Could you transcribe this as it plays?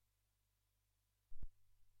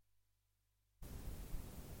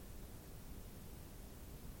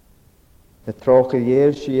Y troch y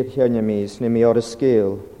dhéir si'r hynny mis, ni mi o'r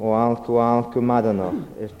ysgil, o alcw madanach,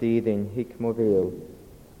 dydyn hic mo fel.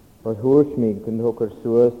 O'r hwrs mi gynd hwc yr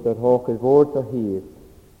sŵs, o'r hoc y fwrdd o hir,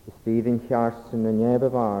 dydyn chiars yn y neb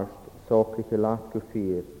y farst, soch ich y lat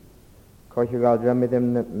gwffyr. Coich y gael drymyd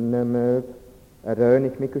na myf, a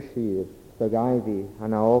rönig mi gwsir, so gai fi,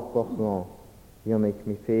 hana og boch lo, yom ich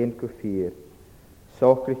mi ffein gwffyr.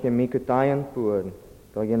 Soch ich y mi gwdaen bwrn,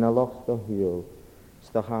 do yn a lost o hyl,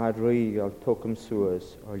 stach a rwy al tocym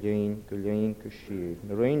sŵs, o lyn gwsir.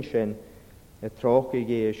 Na rwy'n sy'n, y troch i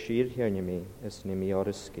geir sir hynny mi, ys ni mi o'r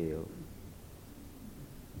ysgil.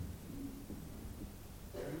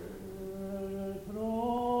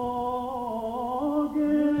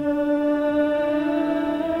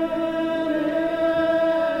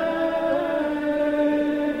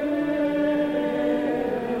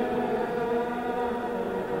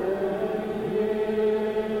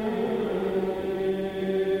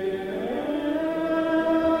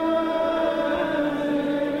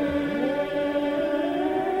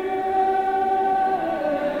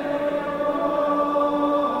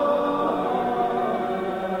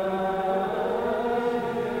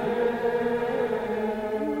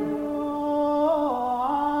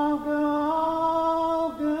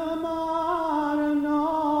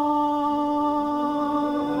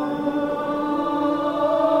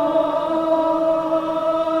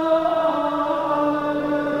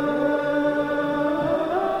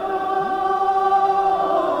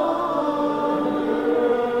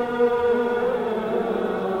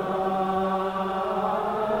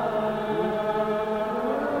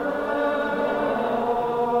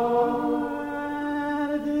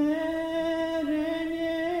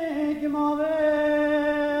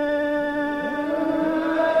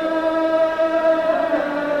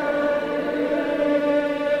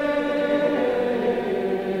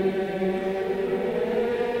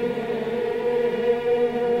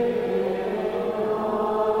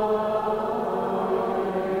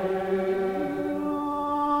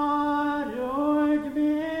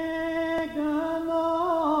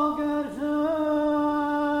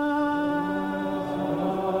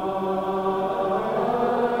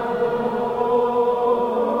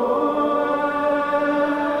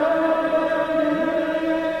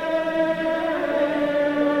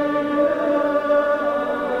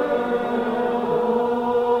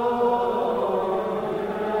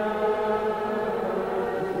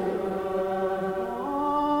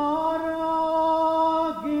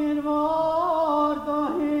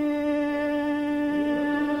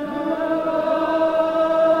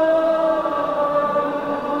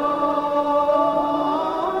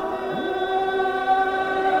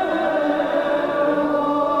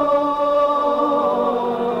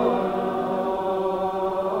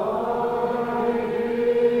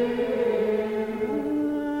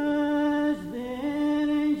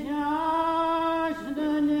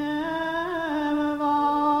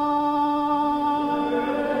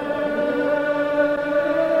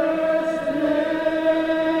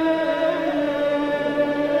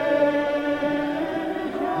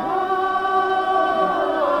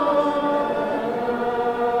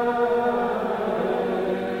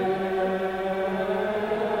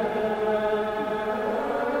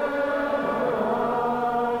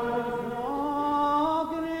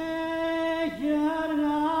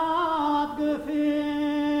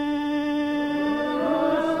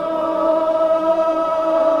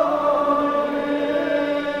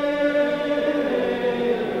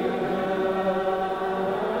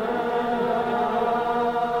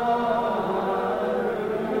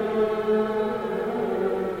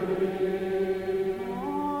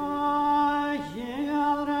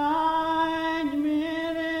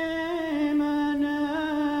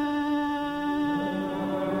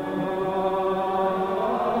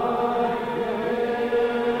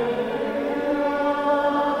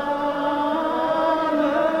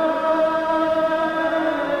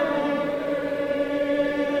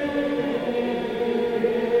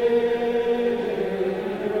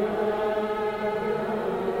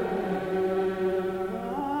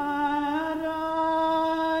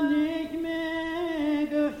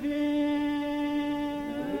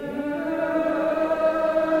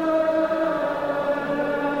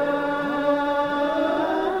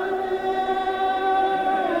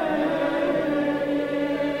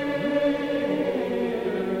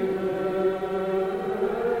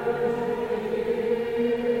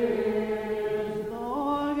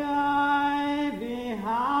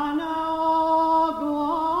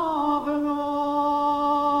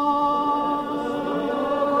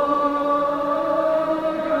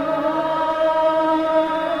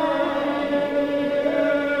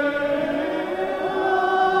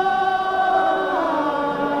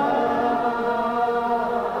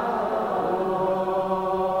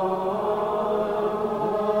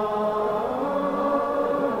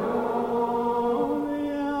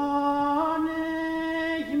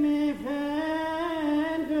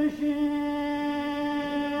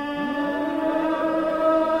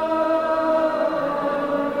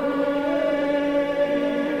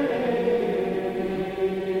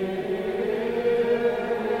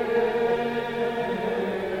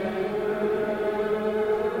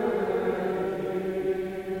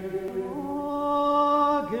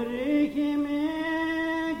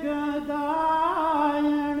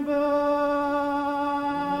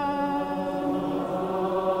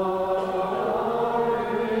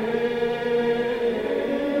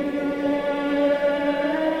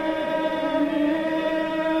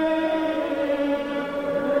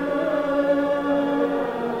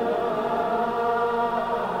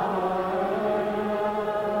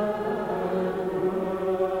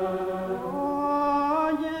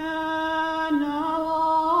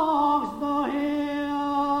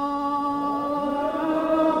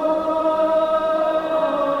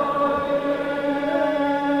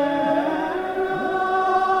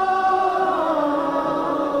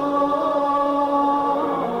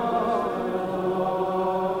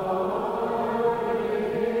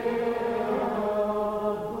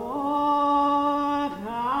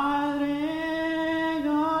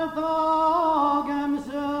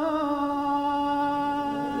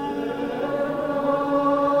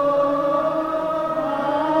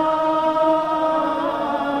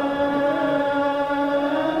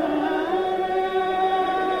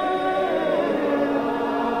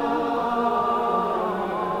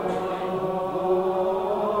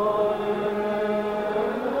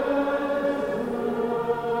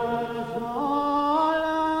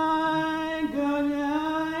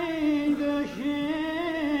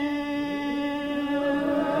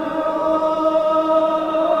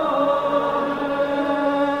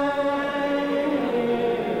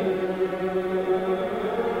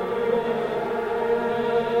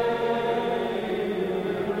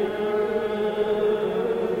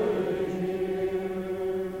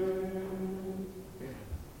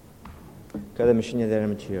 Tada mi sinne der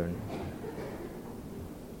am tíorn.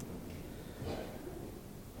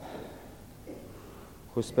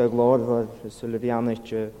 Chuspe glódvar sul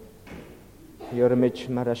vianite Jormich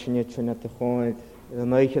mar a sinne na te choid a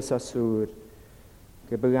noiches a súr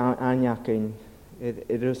ge be anjakin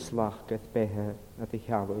ruslach get behe na te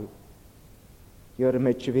chalu.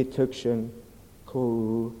 Jormich vi tukshin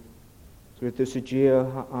ko Grutus a gia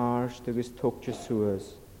ha ars tugus tukje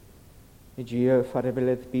suas. I gia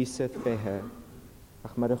farabilet biset behe.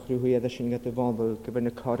 Ach mar a chruhui a sin get a wandel ge ben a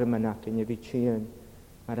karmanak in je vitchien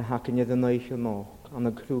mar a hakin je de neuchel noch an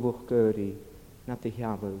a grúluch göri na te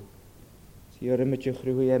chalu. Siar mit je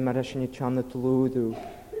chrúi mar a sin channa tlúdú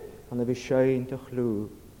an a bhí sein de chlú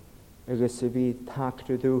agus a bhí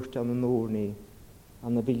tacrú dúcht an an úrni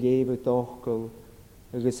an a bhí léfu dochgol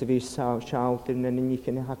agus a bhí sealtir na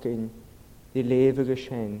níchan a hacin di léfu go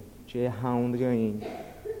sin je haun gain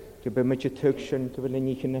go be mit je tuction go bhfuil a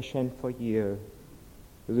níchan a sin fo dír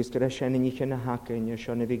agus go a sin a níchan a hacin a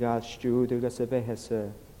sin a bhí gáil stúd agus a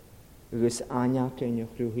bhehese agus anjacin a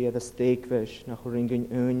chrúi a stéigvis nach ringin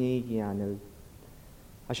uní gianú.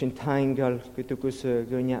 A sin taingal gydagus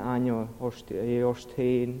gwynia anio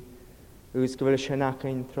orstain, agus gyfel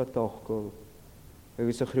sianacain trodochgol,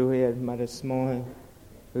 agus a chrwyed mar y smoe,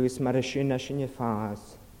 agus mar y sin a sin y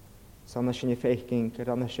ffas, san a sin y feichgyn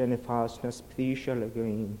gyda a sin y ffas nas prisiol y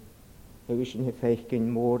gwyn, agus sin y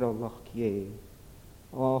feichgyn môr o loch gie.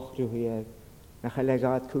 O chrwyed, na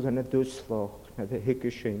chalegad cwgan y dwsloch na dy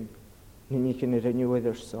hygysin, ni'n yn yr enwyd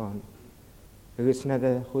o'r son. Agus na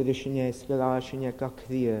de chwyd sin esgol sin ag ac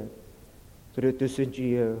ddia, grydus y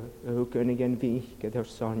gia, y hwgyn ag yn fych gyda'r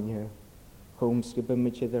sonia, homs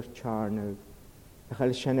gybymyd yda'r charnag, a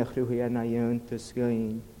chael sin a chrwyhi na iont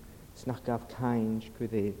ysgyn, snach gaf cainj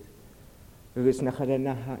gwydyd. Agus na chael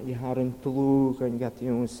na i harin blwg yn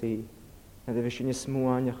gatiwnsi, na de fysyn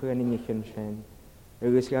ysmwan ach yn unichan sin,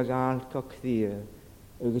 agus gag alt ac ddia,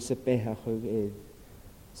 agus y behach ag id.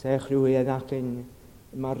 Se chrwyhi ac yn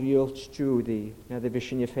mar riolch stúdi, na de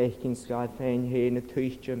visin je feichkin sgad fein heen a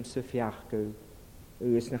tuichtjum sa fiachgu,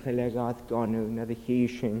 agus na chalegad gonu na de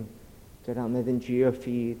chisin, gyda na den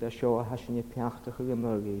geofi da sio a hasin je piachgach ag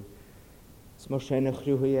ymygu. Smor sen a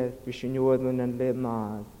chrwyhed visin ywydlun yn le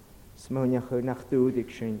mad, smoniach ag nach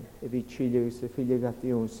dúdig sin, e vi chiliw sa ffilig at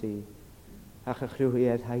ionsi, ach a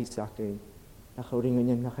chrwyhed haisacin, ach o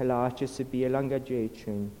ringen na chalatje sa bielanga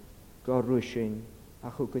jeitsin, gorwysin,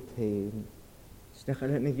 ach o gytein.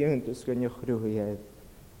 Snachal na gynt os gan yw'ch rhywyd,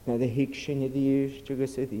 na dy hig sy'n y ddys,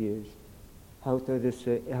 jygus y ddys. Hawt oedd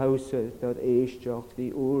hawsyd oedd eisdioch di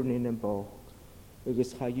wrnyn yn boch,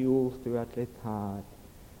 ygys chaiwl dwi at le tad.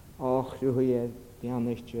 Och rhywyd, di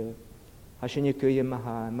anisio, a sy'n y gwy yma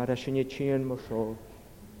ha, mar a sy'n y tîn mo sio,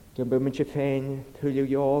 gan bod mynd y ffein, twyliw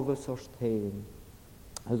iolus o'r tein.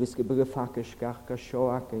 Ygys gybyg y ffacus gach ga sio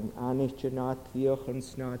ac yn anisio na diolch yn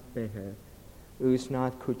snad behe. Ys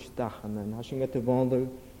nad cwch dachan yn. Ha sy'n gael dy fondw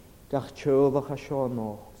gach tjolach a sio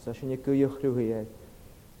noch. Sa sy'n y gwych rhywyd.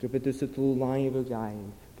 Gybyd ys y dwl laif y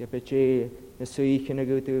gaif. Gybyd je y swych yn y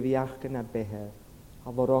gwydd y fiach gan a behe. A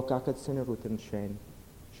lorog agad sy'n y rwyd yn sien.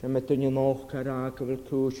 Sy'n medyn y noch car a gyfel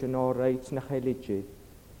cwys yn orait na chailigid.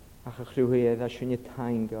 Ach a rhywyd a sy'n y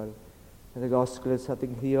taingal. Ydw ag osglys a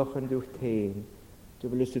dyn ddiolch yn dwch tein.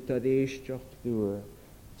 Gybyd ys ydw eistioch dŵr.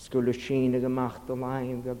 Sgwyl y sy'n ag y macht o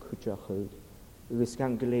laim gan cwtioch yd. Ygys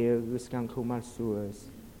gan glew, ygys gan cwmar sŵas.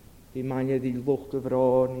 Di mania di lwch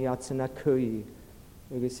gyfron i atsyn a cwy.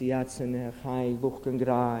 Ygys i atsyn a chai lwch gan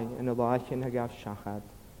grai yn y laich yn hagaf siachad.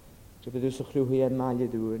 Gybydd ys o'ch rhywhi yn mania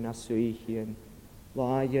dŵr na swych yn.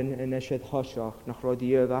 Laich yn eisiau hosioch nach rod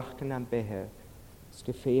i ydach gan am behe.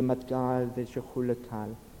 Sgyffeim at gael ddyn sy'n chwle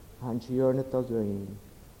cael. Han siwrn y dogwyn.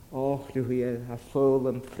 Och rhywhi a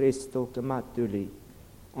ffwl yn ffristol gymadwli.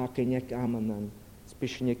 Ac yn ec amanan.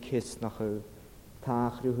 Sbysyn y cys nach yw.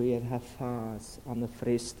 Tach rhywyd ha ffas an y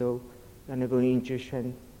ffristol gan y fwyndio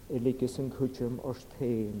sy'n iligys yn cwtwm o'r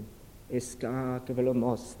tein. Esga gyfel y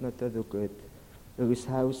mos na dyddwgyd. Ygys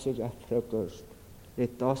haws ag athrygwrst. Le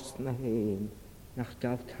dos na hen. Nach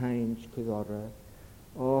gaf cainj cwyddora.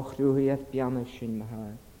 Och rhywyd bianna sy'n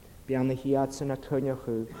maha. Bianna hiad sy'n a cynioch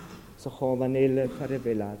yw. Sa chol an eilad ar y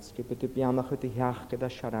filad. Gybyd y biannach ydy hiach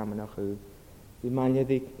gyda siaramanach yw. Di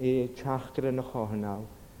maniad i tiach gyda na chohanaw.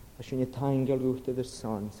 A sy'n y taingal gwrt ydy'r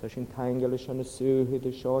son, a sy'n taingal ys yn y sŵh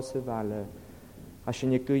ydy'r sios y fale, a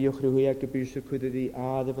sy'n y gwywch rhywyd ag y bwys y cwyd ydy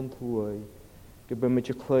adaf yn twy,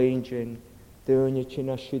 gybymyd y clein jyn, dyn y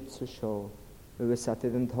chyn a sydd y sio, ygys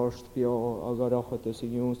atydd yn torst bio ag o'r ochot ys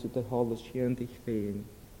y ywns ydy'r holys sy'n ddich fein.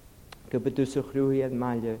 Gybyd ys ych rhywyd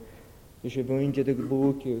malia, ys y fwynd ydy'r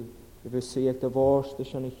glwg yw, y fy sy'n y fors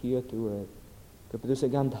ys yn y hi o dwyd. Gybdws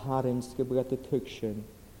ag and harins gybryd y tygsiwn.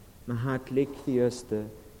 Mae had lig ddiöste,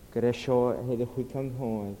 gyda sio hedd y chwyd ang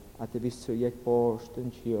hoi, a dy fysw iag borst yn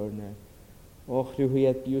siwrne. Och rhyw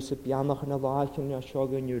hyd biws y bianach yn y laich yn y sio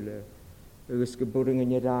gynnyl. Ygys gybwrng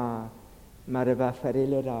yn y ra, mae'r efo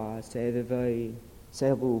fferil y ra, sedd y fai,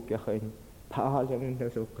 sedd lwg ach yn, pal yn y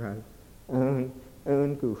rwgal,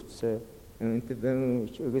 yn gwtse, yn dy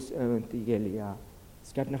fywys, ygys yn dy gelia.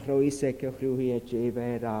 Sgad nach roi sec o'ch rhyw hyd jef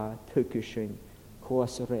ra, tygysyn,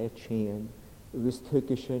 cwas yr eich hyn. Ygys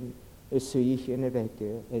tygysyn, y swych yn y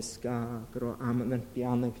fege, ysga, gro amon yn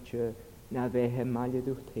bianachio, na fe he maliad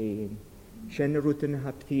wrth hyn. Sien rwyd yn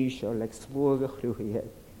haptisio, leg slwg o'ch rhywyd.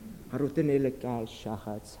 A rwyd yn ilig gael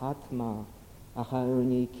siachad, sad ma, a cha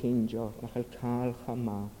yw'n ei cyndio, na chael cael cha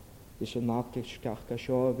ma. Fys yn nag eich gach ga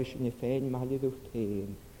sio, fys yn ei ffein maliad wrth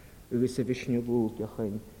hyn. Ygys y fys yn ei lwg o'ch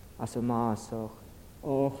hyn, as y masoch.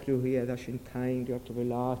 Och rhywyd a sy'n tain gyda'r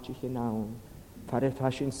gyfylach i'ch yn awn. Faraf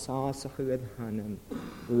hasyn sas ach yw'n hanem.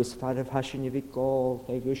 Ygys faraf hasyn i fi gol,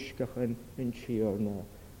 ei gysgach yn siwrna.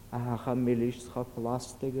 A hacha milis cha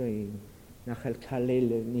plastig ein. Na chael calil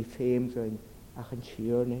ni ffeimgain ach yn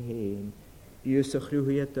siwrna hyn. Biws ach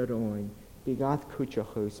rhywyd ar oen. Bigad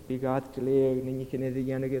cwtiochus, bigad gleir na ni cynnydd i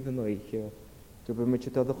ianig iddyn nhw. Gybr mynd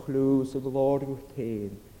i dod o chlws o glor gwrth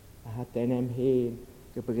hyn. A ha denem hyn.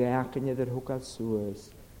 Gybr each yn ydy'r hwgal sŵs.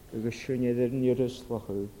 Ygys sy'n ydy'r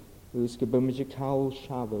nyryslochw. Ygys gybr mynd i cael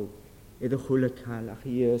siafw. Iddo chwle cael ach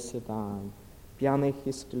i ys y fan. Bianach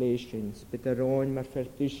ysgleisians. Bydd yr oen mae'r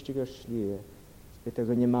fferdystig o'r slir. Bydd yr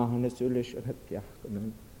gynnu mahan ys wylys yr hypiach gynnu.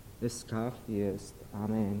 Ysgach ddieust.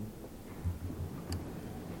 Amen.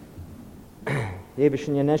 Ebys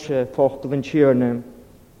yn ynysio ffochgl yn siwrna.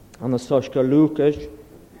 An y sosga Lucas.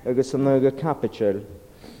 Ygys yn yga capitol.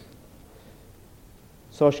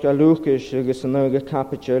 Sosga Lucas ygys yn yga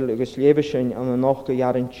capitol. Ygys lebys yn an y nochga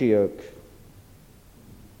jarin tiog.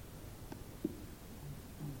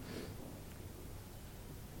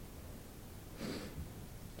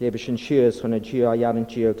 Lebys yn siwrs hwn y tio a jarin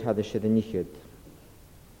tiog hadys ydy nichyd.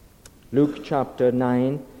 Luke chapter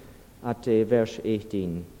 9 at verse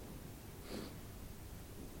 18.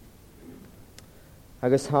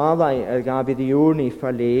 Agus haddai gabid i ŵrni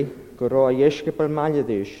ffali gwro a iesgab ar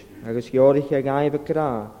maliadys, agus iorich ag aif y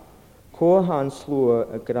gra, co han slwa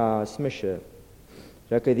y gra smysio.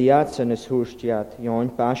 Rhaid iddiad sy'n yswrstiad ion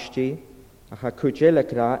basti, ach a cwdjel y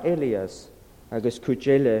gra Elias, agus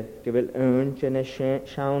cwdjel gyfel yn gen y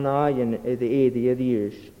siawn aien iddi eddi y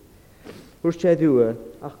ddirs. Wrstiad ddwa,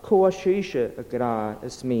 ach co a sysio y gra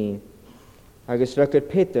ys mi, agus rhaid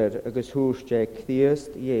Peter agus hwrstiad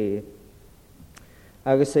cthiast ie,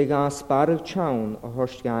 agus ei gas barag chawn o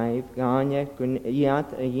horsgaif gane gwn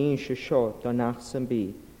iad a yin sio do nach sy'n bi.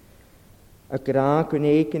 A gra gwn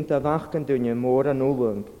eicyn da fachgan dwnia môr an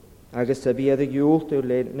ulwng, agus a biad a iwlt yw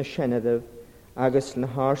le na sienedaf, agus na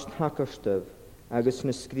harst hakarstaf, agus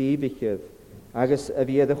na sgrifichydd, agus a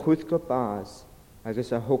biad a chwydgo bas,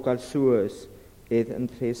 agus a hogal sŵs idd yn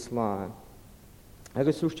tres la.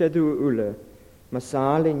 Agus wrstiad yw ule, ma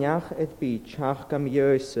sal i niach eith bi chach gam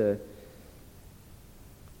ieuse,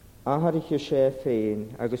 Aharich y sé féin,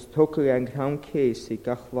 agus tucr an ghawn cési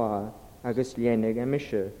gachla, agus lienig am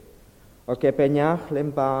isio. O gebeneach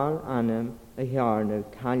len bal anam a hiarnu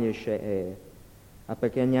calia sé a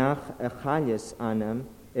begeneach a chalias anam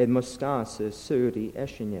musgasa suri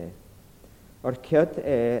esinye. Or ciad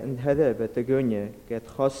yn hyddef y gunne get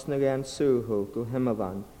chosnag an súhul go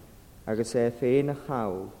himmelan, agus féin a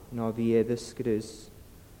chawl no fiedd ysgrys.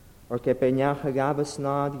 Or gebeneach a gabas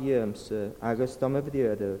nad iemse, agus dom y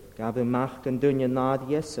fyddiadaf, gaf y mach gan dwnia nad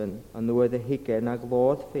iesyn, an nwyd y higen a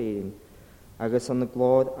glod ffein, agus an y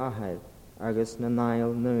glod ahel, agus na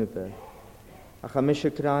nail nöbe. Ach am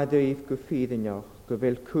eisiau graduif gwffyddinioch,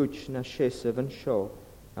 gyfel cwtch na siesaf yn sio,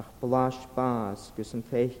 ach blas bas gys yn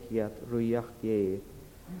feichiad rwyach ie.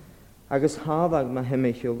 Agus hadag ma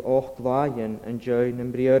hymychil och glaien yn join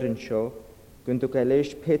yn briar yn sio, gyndwg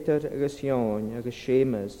eilish Peter agus Ion agus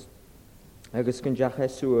Seamus, agus gan jach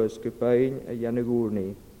Jesús go bain a dhéanag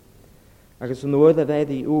úrni. Agus an nuad a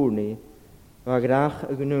bheith í úrni, va grach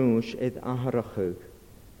a gnús id aharachu,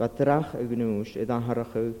 va drach a gnús id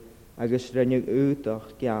aharachu, agus rennig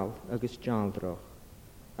útach geal agus jaldroch.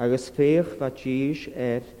 Agus féch va tíis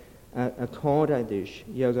a córaidis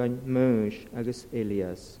jagan mús agus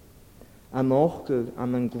Elias. A nóchgu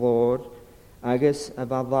an an glór, agus a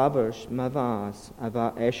va labars ma vas a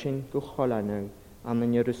va esin go cholanag an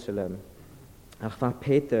an Jerusalem. Ach va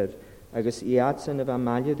Peter, agus iadsan a va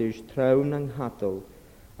maliadus trawn ang hatal,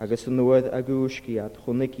 agus an nuad a gúsgiad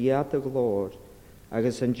chunig iad a glór,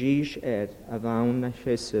 agus an díis a vawn na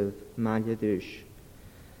chesif maliadus.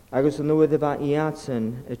 Agus an nuad a bheith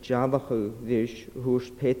iatsan a jalachu dhis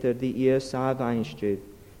hús Peter di sa bhainstid,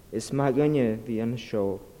 is ma gunne bhí an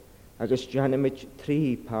seo, agus janimid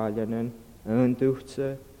trí pálianan, an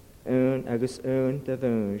dúchtsa, an agus an de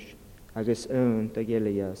bhúns, agus an de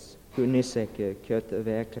Gilias, chuniseke ciot a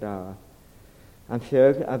bheith rá. An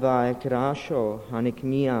fiog a bheith rá seo hanig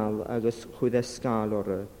níal agus chud a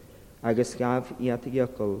scálora, agus gaf iad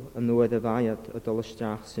iacol an nuad a bhaiad a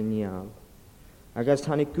dolasteach sa níal. Agus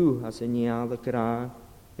hanig gú as a níal a grá,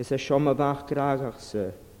 is a siom a bach grágach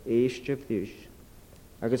sa, éisteb dhis.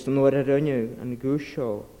 Agus an nuad a rinne an gú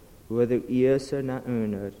seo, uad a iasa na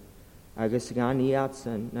unar, agus gan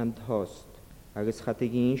iadsan na thost, agus chat a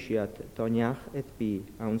gyn siad doniach et bí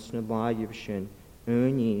ans na laif sin,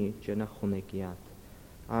 uní dyn a chunig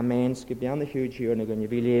Amen. Sgybian y hiwyd hiwr na gynnu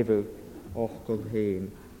fi lefw ochgol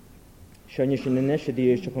hyn. Sian ysyn yn eisiau di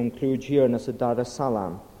eisiau conclude hiwr na sy dar y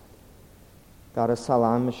salam. Dar y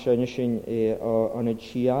salam sian ysyn yn y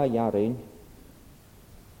chia iarin.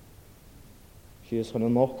 Si ys hwn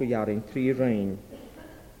yn och iarin, 3 rein.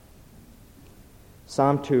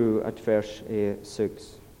 Psalm 2 at verse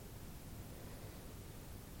 6.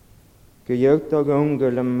 Gyjwgt og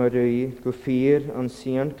ungel am myrwy, gwffyr an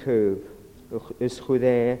sian cwb, is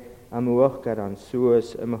chwydde am uachgar an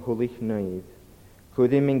suas am hulich naiv.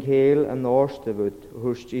 Chwydde min cael an orstafod,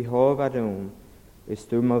 hwrs di hof ar is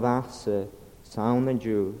dwm o fachse, sawn yn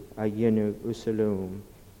diw a ynw usalwm.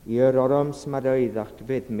 I'r orams mar oeddach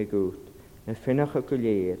fydd me gwt, na ffynach o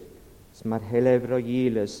gwyleir, smar helefr o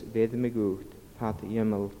gilas fydd me gwt, pat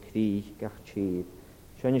ymyl crych gach tîr.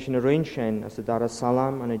 Sian ysyn yr un sien as y dar y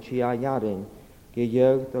salam an y gia iarin,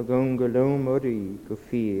 gyjwgt o gungolwm o ry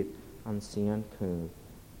gwffyr an sian cwb.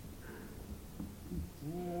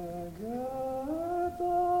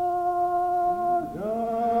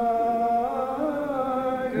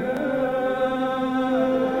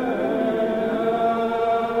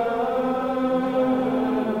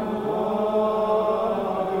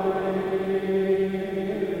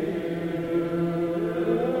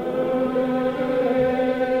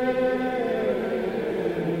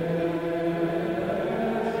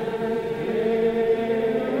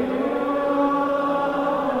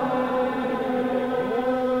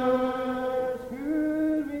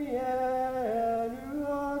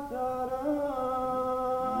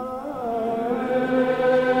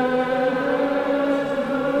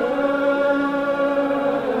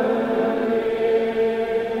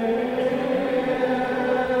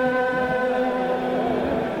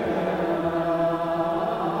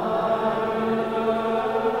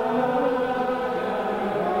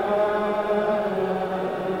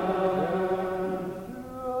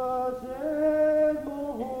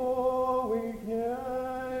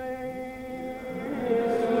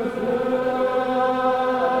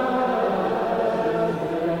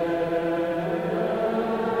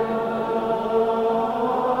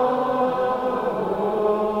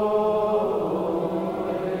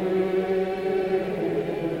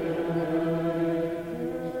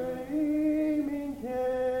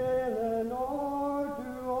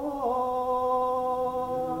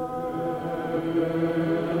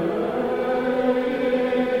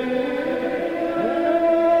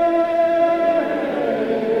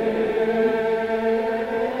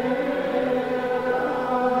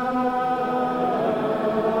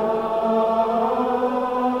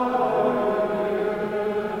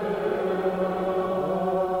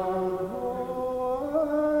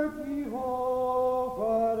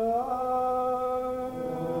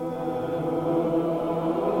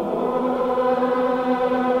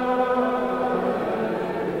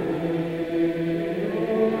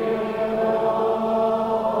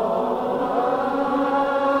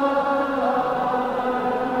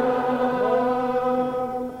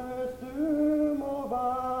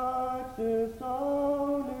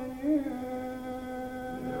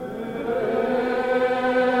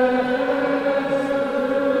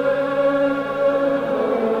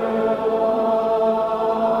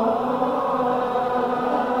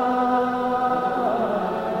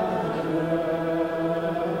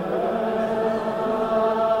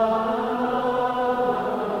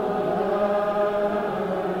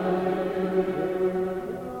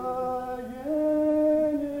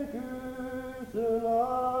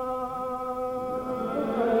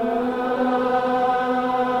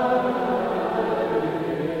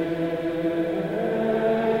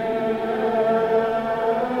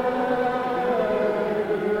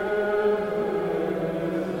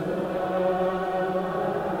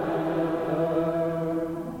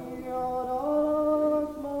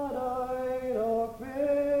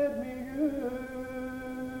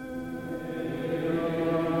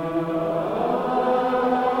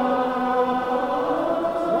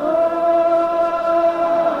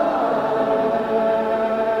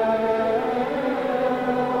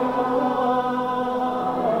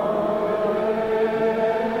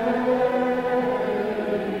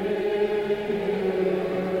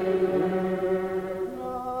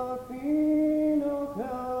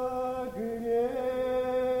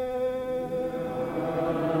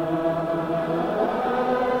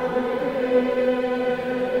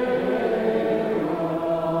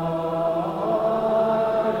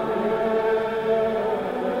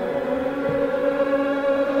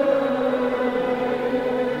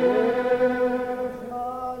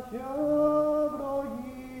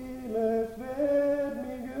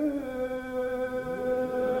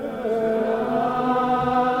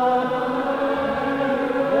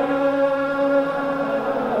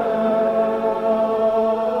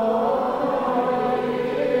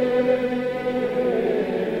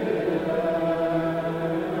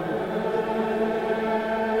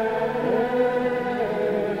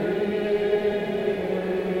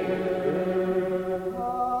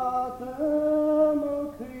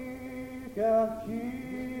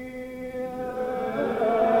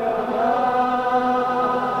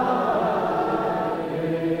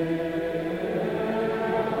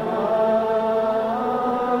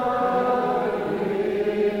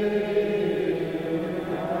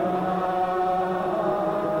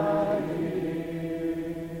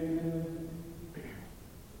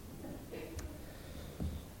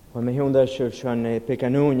 Sonda sin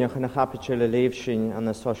pecanúneach na capital a léh sin an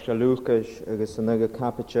na sosca Lucas agus an aga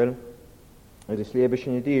capital agus lébe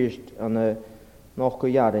sin a díist an na nach go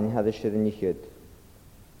jarin had sé an nichid.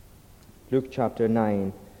 Luke chapter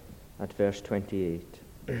 9 at verse 28.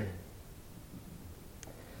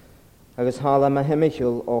 Agus hála ma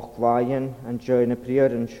himiisiil och bhain an deo na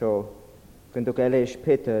priaran seo, gan do eileis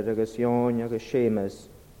Peter agus Ión agus Séamas,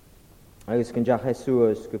 agus gan deach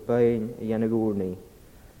Jesús go bain a dhéana gúrnaí.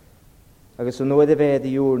 Agus an nuad a bhead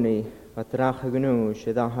i úrnaí, a dracha gnú sé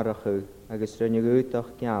daharachu, agus rinne gútach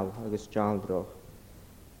geal agus jaldroch.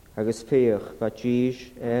 Agus féoch va díis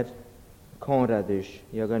Conradis,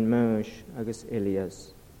 ag an Mous agus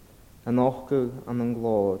Elias. An ochgu an an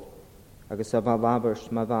glór, agus a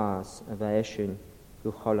bhababars ma bhas a bheith eisisin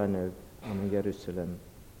go cholanug an Jerusalem.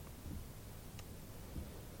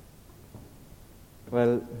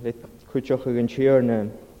 Wel, let cwtioch ag an tíorna,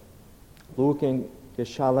 lúgin go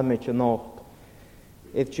sialamit an och,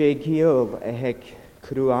 if je giel a hec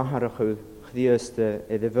crú aharachu chdiasta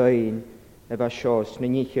ed a bhain a bha sios na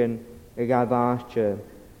níchan a gabhaarte,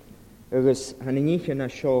 agus han na níchan a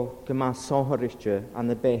sio gyma sohoriste an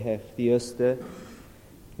na bethe chdiasta,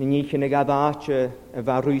 na níchan a gabhaarte a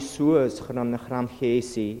bha rwy suas chan an na chram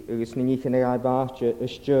chési, agus na níchan a gabhaarte a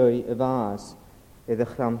stjoi a bhas ed a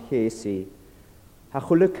chram chési. Ha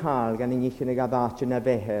chula cael gan na níchan a gabhaarte na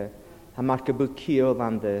bethe, ha marca bu ciol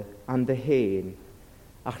an de hen,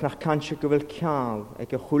 ach nach cansio gyfel cael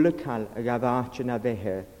ag a chula cael ag a bhaarte na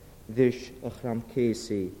bethe ddys a chram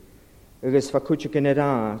cési. Agus fa cwtio gyn y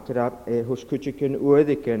ra, gyda hws cwtio gyn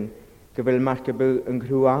uwyddigan, gyfel marca bu yn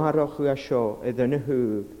grwaraach a sio iddyn y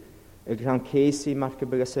hwb, y chram cési marca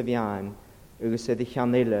bu a safian, agus ydy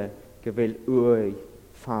chanile gyfel wy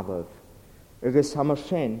ffafaf. Agus hamar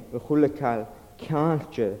sen y chula cael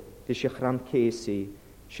caeltio ddys a chram cési,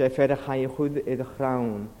 sé fer a chai chud idd a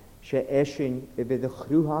chrawn, sé eisiau i fydd y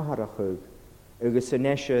chrw haharachug, agus yn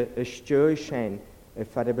eisiau y stjoi sen y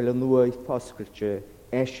ffarabel yn lwyth posgwltio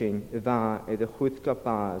eisiau y fa idd y chwyd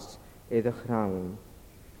gabas idd a chrawn.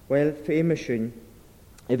 Wel, ffeimysyn,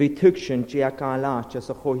 y fi tygsy'n je ac alat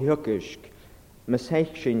as a chohiogysg, mas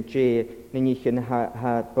heichsyn je na nichyn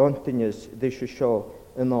ha bontinys ddys y sio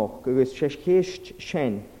yn och, agus sé cheist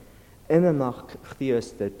sen in the nach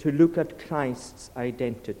chdiasta to look at Christ's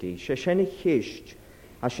identity. Sé sin a chéist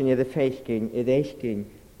a sin iad a feichgin, iad eichgin,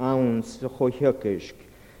 awns a chohiogysg.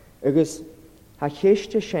 Agus ha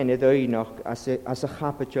chéiste sin iad oinach as a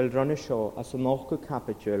capital run a sio, as a nach go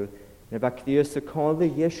capital, na ba chdiasta call the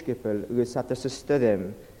yeshkipel, agus at as a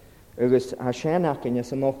studym. Agus ha sin acin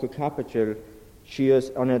as a nach go capital, si is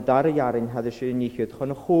an a dara jarin hadis i nichyd,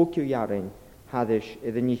 chon a chóciw jarin hadis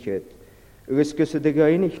iad a nichyd. Agus gys ydy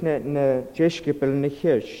gainig na jesgipel na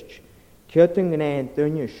chyrst, cyd yn gwneud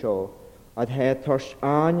dynia sio, ad he tors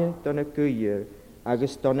anya don y gwyr,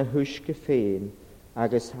 agus don y hwysg y ffein,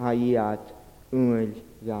 agus ha iad wyl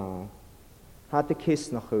ga. Had y cys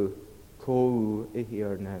na chw, cow y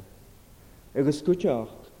hirna. Agus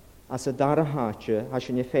gwydioch, as y dar a hatcha, has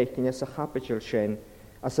yn y ffeicin as y capital sien,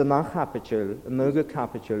 as y na capital, y nyga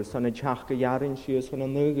capital, son y chachga jarin sios hwn y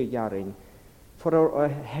nyga jarin, for our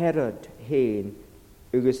Herod hen,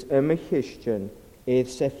 agus y Christian, eith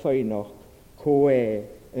se ffeinoch, coe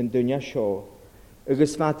yn dynia sio.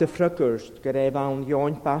 Agus fad y ffrygwrst, gyda fawn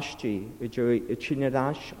Ion Basti, y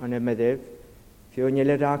chynerash an y myddif, fion y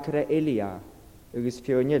lera gyda Elia, agus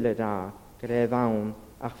fion y lera gyda fawn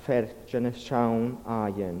ach ferch jan y siawn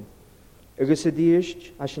aien. Agus y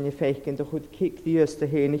diest, as yn y feichgyn dy chwyd cic diest y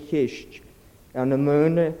hen y chist, an y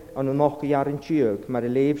mwne an y noch iarin tiog, mar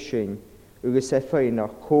y leif sy'n, agus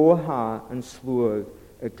ffeinoch co ha yn slwg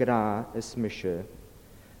y gra ysmysio.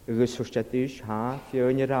 Agus hwstadys ha,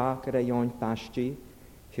 fion y ra gyda Ion Basti,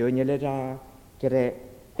 fion y ra gyda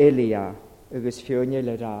Elia, agus fion y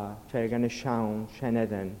ra ffeg yn y siawn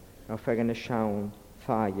sianedden, o ffeg yn y siawn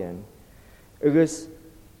ffaien. Agus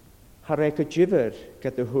harek y gyfer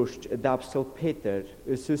gyda hwst y dabsol Peter,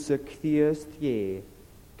 ysys y cthiast ie,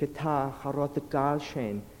 gyda charot y gael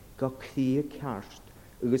sien, go cthi y carst,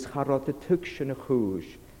 agus charot y tygsyn y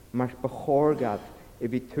chwys, march bachorgad i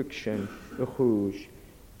fi tygsyn y chwys.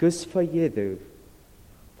 Gys fa iedw,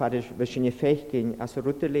 far fysyn i feichgyn as y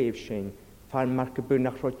rwyd y leif sy'n, far march y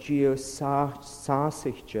bwynach ro gio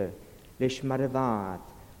sasigtio, leis mar y fad,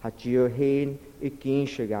 ha gio hen i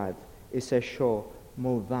gynsigad, is e sio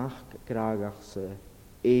mo fach gragach sy,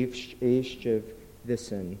 eistef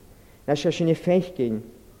ddysyn. Nes sy'n i feichgyn,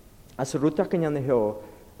 as y rwyd ac yn yan y hio,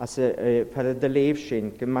 as par y leif sy'n,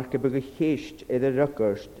 gymarch y byg y chist idd y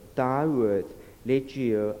rygwrst, da wyd, le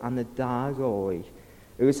gio an y da goi.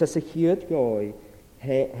 Ys as y hyd goi,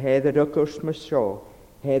 hedd y rygwrst my sio,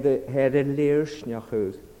 Her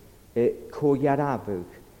leirsneachug, co-yaravug,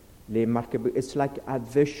 it's like a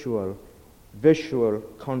visual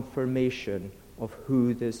confirmation of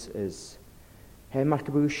who this is. He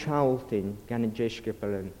markabu shaultin gan yn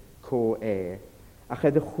jesgybelen co Ach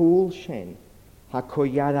edd y chŵl sien, ha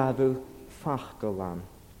co-yaravug fachgolan,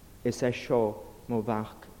 is sio mo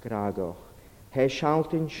fach gragoch. He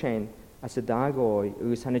shaultin sien, as y dag oi,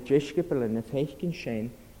 ys han y jesgybelen y feichgyn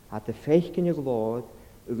sien, at y feichgyn y glod,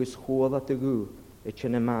 ys chŵl at y gw, y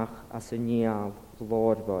chyn ymach as y nial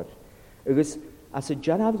glodfod. Ys as y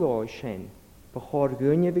jaraf goi sien, bachor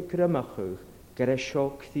gwynia fi grymachwch, gyda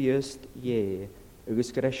sio cthiast ie,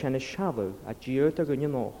 ys gyda sien y siafwg, a diod a gwynia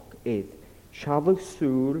noch, siafwg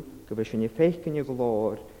sŵl, gyda sien y feichgyn y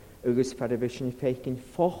glod, ys fara fi sien y feichgyn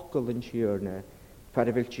ffochgol yn siwrna,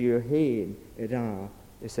 fara fi diod hen, y ra,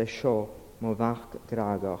 ys sio mo fach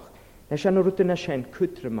gragoch. Nes an rwtyn a sien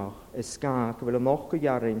cwtrymach, y sga, gyda noch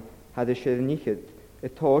gwyaryn, had y sydd nichyd, y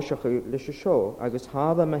tosach lys y sio, agos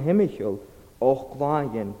hada ma hemichol, och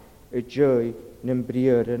glaen, y joy nyn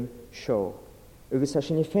brieren sio. Agos a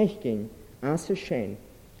sien y feichgyn, as y sien,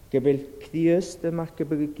 gyda'r cdiast yma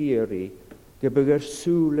gyda'r gyrru, gyda'r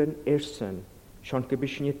sŵlen irsan, sian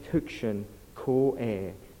gyda'r sien y tygsyn co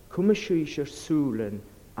Cwm y sy'n sŵlen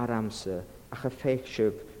ar amser, ach y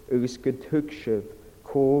feichsif, agos gydhygsif,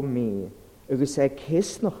 co mi, agos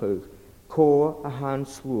cysnachwch, co a han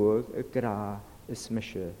slwg y gra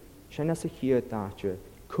ysmysio. Sian as y hyd datio,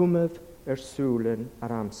 cwmyf sŵlen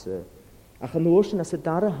ar amser. Ach yn oes as y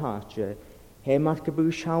dar y hatio, he mar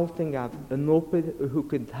gybyw siawt yn gaf, y nopydd y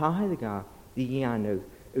hwg yn ddahyd gaf, di ianw,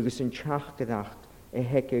 agos yn tiach gydach, y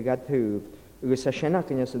hegig a thwb, agos a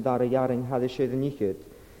sianach yn as y dar y iarin had y sydd yn ichyd.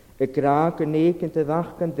 Y gra gynnig yn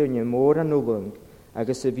dyddach gan dynia môr an ulwng,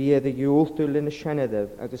 agos y fydd y iwltwl yn y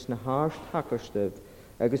sianedaf, agos na harsht hacarstaf,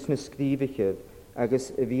 agos na sgrifichyf,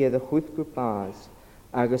 agos y fydd y chwyth gwblas,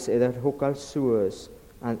 agos ydd yr hwgal sŵas,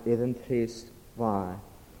 a ydd yn tres fa.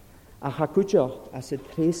 A cha gwjoch as y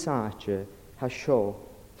tres aatio, ha sio,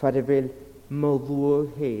 far y fel moddwr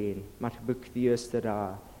hen, mae'r bygdias dy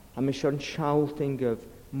ra, a mae sio'n siawlt yn gyf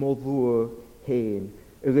moddwr hen,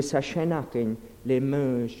 agos a sienacyn le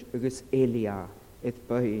mys agos Elia, ydd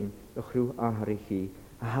byn y chrw ahrichi,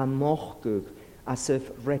 a ha mochgwg as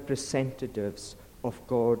if representatives of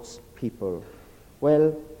God's people.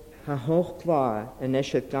 Wel, ha hoch gla yn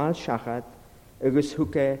eisiau gael siachad, agos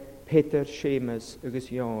hwge Peter Seamus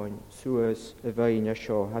agos Ion, sŵas y fain a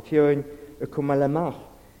sio. Ha fion y cwmal ymach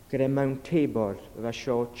gyda mewn Tabor, fa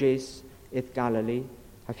sio Jes ydd Galilee.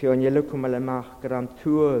 Ha fion yelw cwmal ymach gyda'n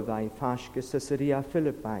tŵyddau ffasgus Caesarea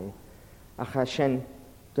Philippi. A cha sien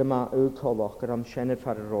gyma y coloch gyda'n sien y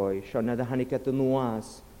ffarroi, sio na ddehani gyda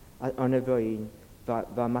nwas yn y fain,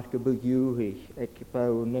 fa marc y bygiwhych ag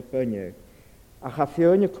bawn y bynyg. A cha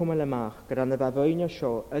fion y cwmal ymach gyda'n y fa fain a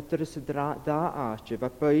sio, ydrys y da aatio, fa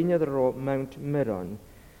bain ydd ro Mount Miron.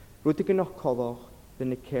 Rwyd y gynnwch coloch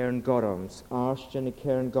dyn y cairn goroms, ars dyn y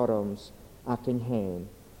cairn goroms ac yn hen.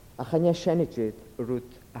 A chania sien ydyd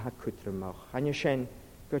rwyd a ha cwtrymach. Chania sien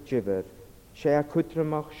gydgyfer, se a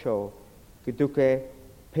cwtrymach sio, gydwge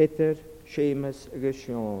Peter, Seamus agos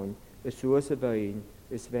Ion, y sŵas y fain,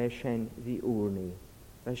 ys fe sien ddi wrni.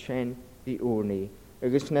 Fe sien ddi wrni.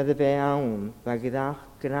 Agos na dde fe awn, fa gydach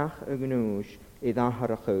grach y gnwys i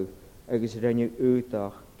ddaharachw, agos rynnu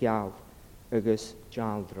ywdach giaf, agos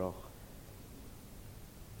jaldroch.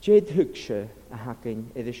 Jed hygsio a hagin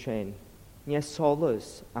iddo sien, ni a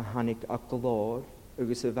solus a hanig a glor,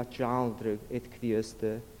 agos y fa jaldrog idd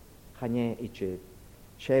cdiasta, chanie i jyd.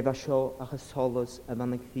 Se fa sio ach a solus a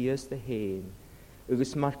fan y cdiasta hen,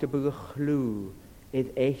 agos marc y byg y chlw idd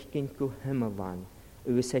eichgyn gw hymelan,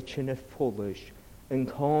 agos etchen y ffolish, yn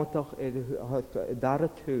contach dar y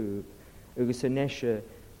tŵb, agos y nesio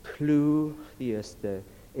clw chdiasta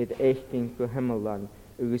idd eichgyn gw hymelan,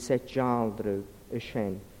 agos et jaldrog y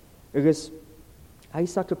sien. Agos,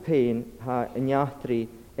 ais ac y pen ha yn iathri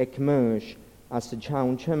ec mys as y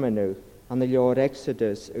jawn chymenw an y lior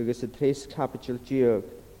Exodus agos y tres capital diog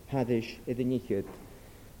haddish idd nichyd.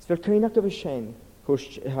 Sfer cyn ac y fysien,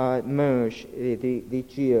 hwrs ha mys idd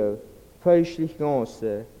diog, ffeislich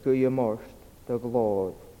gosa gwy y morst dy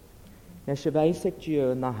glod. Nes y feis ec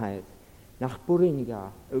diog nahed, nach bwringa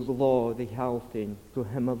y glod i haltyn gwy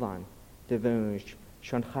hymelan, dy fyns,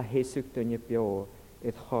 sian chaheswg dyn y bio,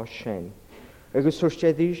 idd chosien. Agos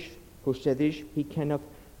hwrsteddish, he kind of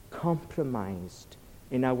compromised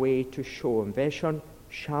in a way to show him. Fe sian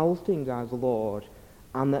sialting ag Lord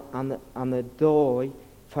an y doi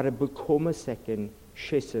for a become a second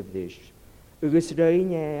shis of this. Agos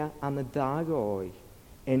rhain an y dag oi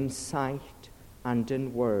in sight and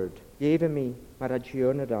in word Géfa mi mar a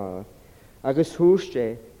dúna rá. Agus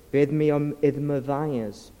húste, bed mi iad my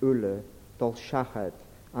bhaingas ula dul seachad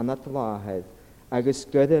anat láhad, agus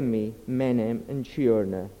gyda mi menem yn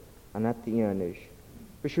dúna anat ddianus.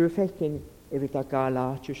 Bys yw'r fechyn efyd a gael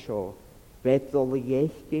at y sio, bed ddol y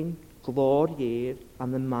iechgyn glor i'r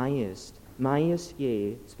an y maiast. Maiast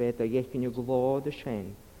ie, sbed a iechgyn y glod y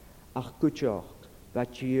sien, ach gwtioch, fa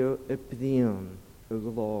diw y bddion y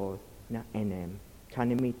glod na enem.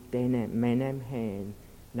 Can mi dene menem hen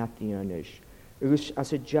na ddianus. Ys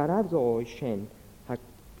as y jarad ddoi sien,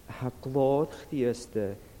 ha glod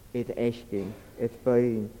chdiasta idd eechgyn, idd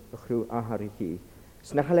bain y chrw ahar i chi.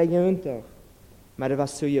 Snach ala ywntach, mae'r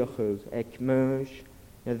faswyochwg ec mwys,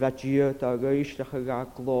 nid fa diwt ag oeslach ag a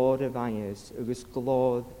glod y faias, agos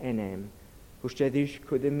glod enem, hwsteddish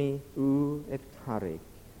cwydami edd carig.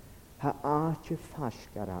 Ha at y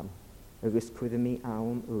ffasgaram, agos cwydami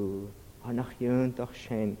awn hanach ywntach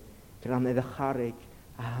sien, gran edd y charig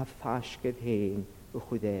a ha ffasgad hen y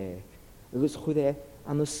chwydeg. Agos chwydeg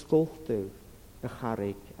am y sgoltwg y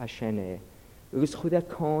charig a siene. Agos chwydeg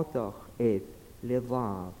contach edd le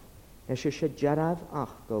laf. Nes ys y jaraf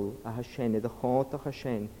achgol a ha siene, dy contach a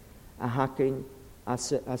siene, a hacyn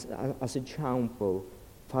as y siampl,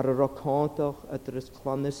 far yr o contach ydrys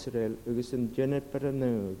clan Israel, agos yn dynnyr byr y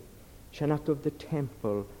nŵg. Sianach of the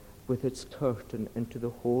temple with its curtain into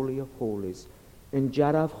the Holy of Holies. Yn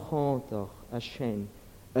jaraf contach a siene,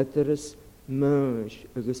 ydrys mwys,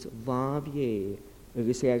 agos laf ie,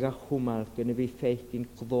 agos ag a chwmal gan y fi fechgyn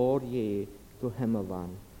glor ie go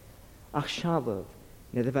hymylan. Ach siafaf,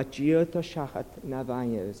 nid yfa diod o siachat na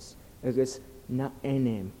faias, agos na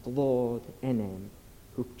enem, glod enem,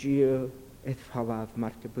 hwg diod eith falaf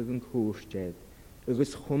mar gybyg yn cwrsted,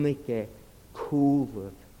 agos chwmige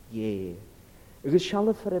cwlwf ie. Agos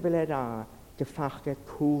sialaf ar y fel a gyffachge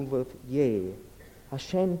cwlwf ie, a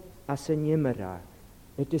sien as y nymera,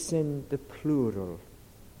 it is in the plural,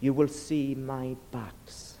 you will see my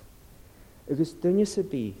backs. Agos dynias y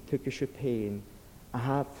bi, tygys y pen, a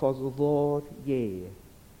ha ffog lor ie,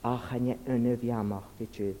 a chania yn y fiamach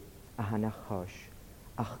gydyd, a hana chos,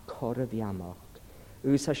 ach cor y fiamach.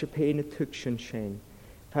 Ys as y pen y tygsyn sien,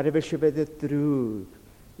 par y fes y bydd y drwg,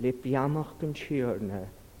 le biamach yn siwrna,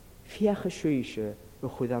 fiach y swysia, y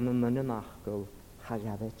chwyd am y mynd y machgol,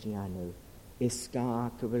 chagafet dianw, isga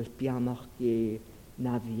gyfel biamach ie,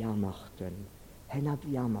 na fiamach gyn. Hen a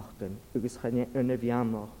fiamach gyn, ys chania yn y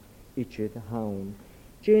fiamach, idyd y hawn.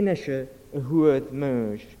 Jyn eisiau y hwyd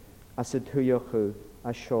mwys as y twyiochw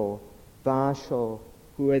a sio, fa sio,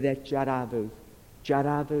 hwyd e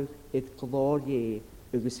jarafwg idd glor ie,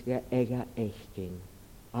 ys ega eichgyn.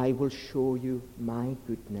 I will show you my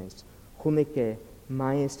goodness. Chwmige,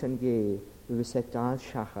 maes yn ge, ys e gael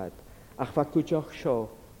siachad. Ach fa gwydioch sio,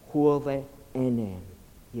 hwyl e enem,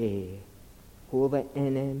 ie. Hwyl e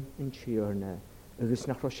enem yn siwrna, ys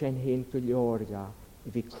nach rosien hen gyliorga,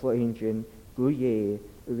 i fi cloengyn, gwy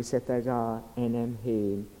ys e ga enem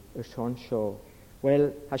hen, y sion sio.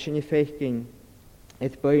 Wel, hasyn i feichgyn,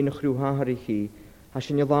 eith bain y chrw hahar i chi,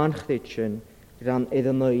 hasyn i lan chditchen, gran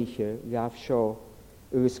edrych neuche, gaf sio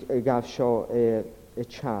y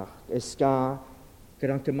chach. Ysga,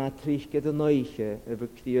 gran gymatrich gyda neuche, efo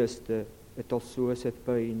cdiösta, y dolsws eith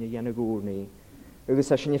bain y yan y gwrni. Ys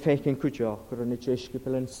hasyn i feichgyn cwdioch, gran y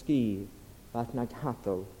jesgybel yn sgi, bat nag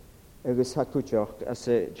hadl. Ys ha cwdioch, as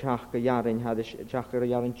y chach gydarin, chach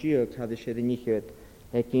gydarin diog, hadys edrych nichyd,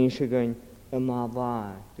 ag un sy'n yma dda,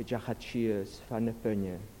 gydach at sias fan y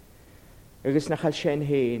bynia. Ys na chael sien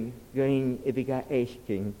hen, gyn i fi ga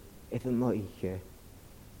eichgyn, edrych moiche.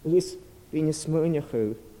 Ys fi'n ysmwynioch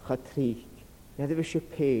yw, chatrich, na ddef eisiau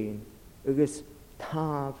pen, ys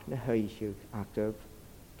taf na heichwg agaf,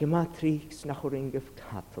 gyma trichs na chwringaf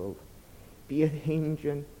catl, bydd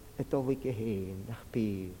hynjan y dolyg y hen, nach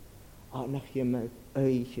bydd, a nach ymag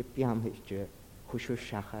eich y biamhysio, chwysio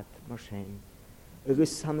siachat mor sen.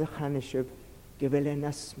 Ys sam y chanesio, gyfel yn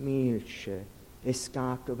asmilse,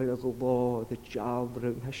 ysga gyfel y glod y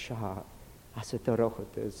jalbrwng hysha, as y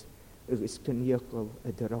darochydys, ys gyniogol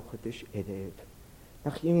y darochydys edrych.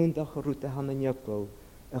 Nach yw'n dach rwyd y han yn iogol,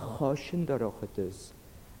 y chos yn darochydys,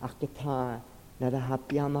 ac gyda na dda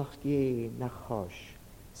habiamach ge na chos,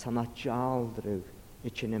 sam a jalbrwng y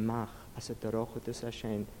chyn ymach as y darochydys a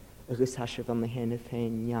sien, ys hasio fan y hen y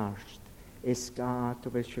ffen niarst, ysga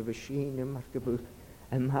gyfel sy'n fysyn ymach gyfel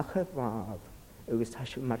ymach y fab, ys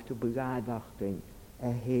hasio marc y bwgad achgyn,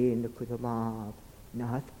 y hen y cwyd y lab, na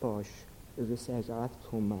hath bos, ys egad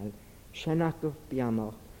cwmal, sianach of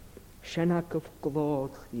biamach, sianach of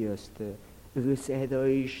glod chdiösta, ys edd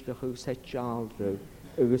oeisdach ys e jaldrw,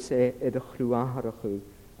 ys edd y chrw aharach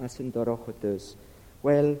as yn dorochodus.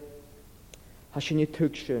 Wel, Has yn y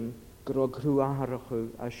tygsion gro grw aharachw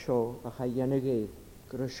a sio a cha ynnygydd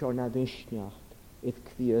gro sio na fysniacht idd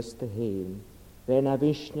cfias dy hen. Fe na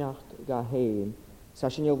fysniacht ga hen.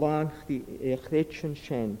 Sas yn y lanch di chretsyn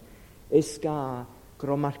sien is ga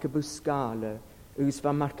gro marcabw scala ys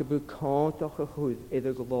fa marcabw cod o'ch y chwyd idd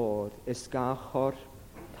y glod is ga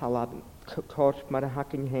corp mar a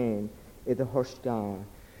hacyn hen idd y hors ga.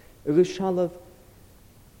 Ys sialaf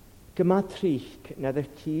gymatrich na ddech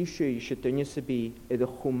ti eisiau dynnu sybi idd y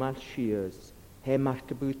chwmal sias he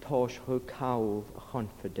marcabw tos hw cawf a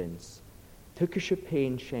confidence. Tyc eisiau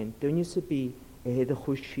pen sien dynnu sybi idd y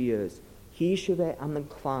chw sias hi eisiau fe am yn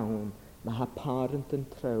clawn ma ha parent yn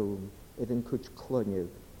trawn idd yn cwt clonyw.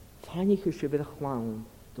 Fanny eisiau fydd y chlawn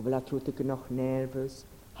gyfel a trwy'n gynoch nervous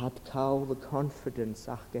had cawf y confidence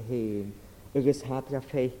ach geheen ygys had ga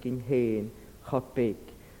ffeich gyn hen chod big.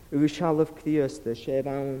 Ygys sialaf cdiasta sef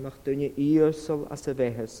awn mach dynnu iosol as y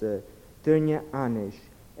fehasa dynnu anish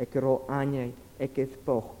ag ro aniau ag eith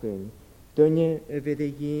bochgyn dynnu y fydd y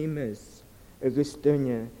iemas ygys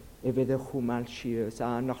dynnu y fydd y chwmal sias a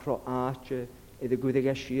nach ro aatio idd y gwyddig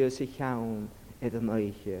a sias i llawn idd y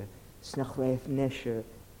meiche snach reif nesio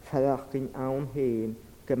ffadach gyn awn hen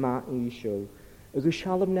gyma eisiau ygys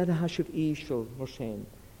sialaf nad a hasif eisiau mor sen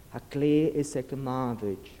a gle is ag y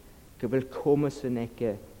mafyd gyfel comas yn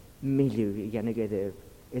ege miliw i gan y gyda'r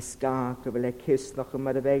ysga gyfel e cysnach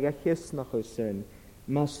yma dy feg a cysnach o syn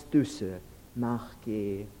mas dwsa mach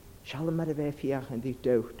ge sial yma dy fe fiach yn ddi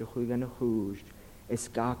dewch dy chwy gan y chwys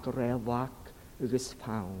ysga gorel wac ygys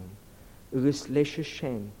fawn ygys leis y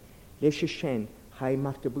sien chai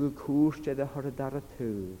marc y bwg cwrs dy hyrd ar y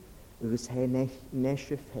tŵ ygys he nes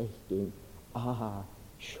y ffeichin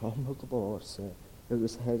siom y gborsa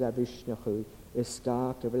ygys he ga fysnach yw ysga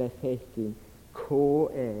gyfel e ffeichin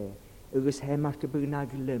ygys he marc y bwg na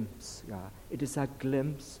glimpse. It is a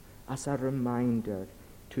glimpse as a reminder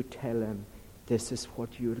to tell him this is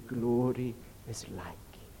what your glory is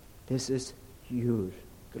like. This is your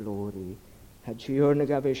glory. Had siwr na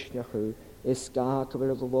gafisnach yw ysga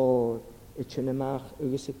gyfel y glod yn ymach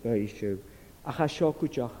ygys y beisiw ach a sio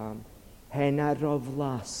gwydioch am hen a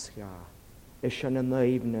roflas ysyn y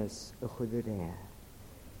meifnys y chwyd yr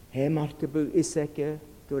he marc y bwg isege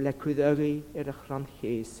dwi'n le cwyddygu a chram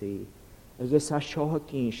chesi ygys a sio ha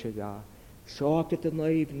gynsio sio agad y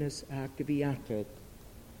meifnys a gyfiagad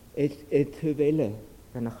tyfele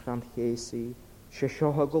gan a chram chesi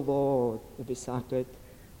sio ha glod y fys agad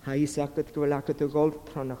ha is agad gyfel agad y golf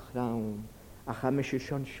tron a chrawn a cham eisiau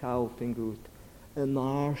sion siawf yn gwyd y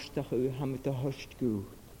marst ach yw ham y host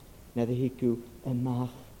gwyd na ddi higw y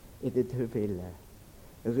mach iddi tyfele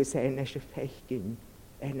ygys ein eisiau ffechgyn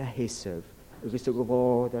a hisaf ygys y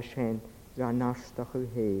gofod a sien gan narstach yw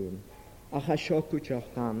hen. Ach a sio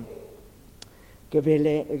gwydioch am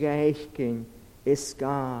gyfele y gaechgyn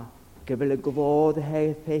ysga gyfele y gofod y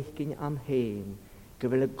ffechgyn am hen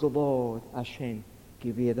gyfele y gofod a sien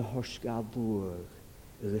gyfedd y hosga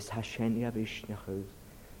bwg ygys ha sien i a fysnach yw.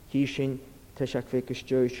 Hi sien tysach fe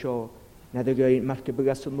gysdio sio na dy gwein marc y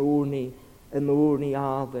bygas y mwrni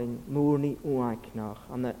afyn, mwrni wacnach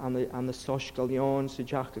an y sosgalion sy'n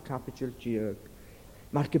jach y capital diog.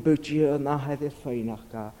 Marc y byg diog na hedd y ffeinach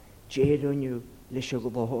ga jeron yw lys y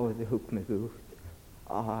gofod y hwg me gwyd.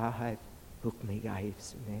 Hedd hwg me gaif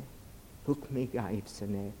sy'n hwg me gaif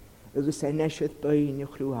sy'n ygys e nesydd byn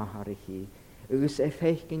y chlw ahar i chi ygys e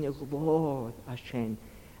ffechgyn y gofod a sien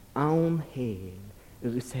awn hen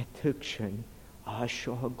ygys e tygsyn a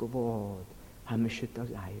sio y gofod ham eisiau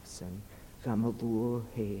dy gaif sy'n gam y bwr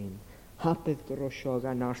hen. Hapydd gyro sio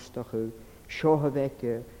gan arstach yw, sio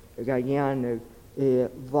hyfege gan ianig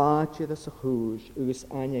fadjyd as y chwys ygys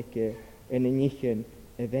anege yn y nichen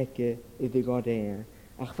y fege i ddigod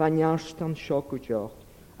Ach fan iarstan sio gwydioch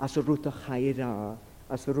as y rwt y chaira,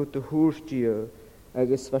 as y rwt y hwrsdio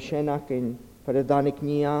agos fa sienach yn par y danig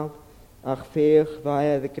niaf ach fech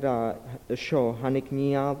faedd y gra y sio hanig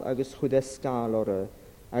niaf agos chwyd esgal o'r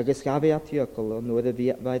agos gafi atiogol yn oedd y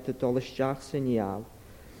faedd y dolysdiach sy'n niaf.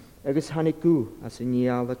 Agos hannig gw as y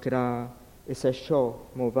niaf y gra is e sio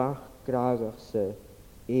mo fach gragach sy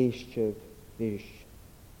eistiof ddys.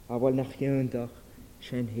 A wel nach iwndach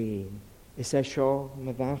sy'n hen. Is e sio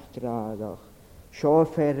mo fach gragach. Sio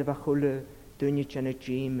fferf a chwle dwynnu jan y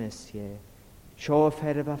gymes ie. Sio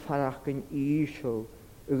fferf a ffarach yn isio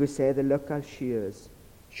agos edd y local sias.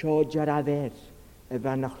 Sio jarafer y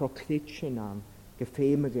fan nach rochdit sy'n am.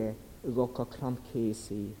 Gefemige y goca cram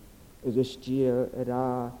cesi, ygys dir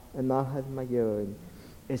ra y mahad mayon,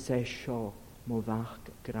 is e sio mo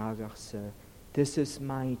fach gragach sy. This is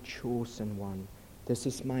my chosen one. This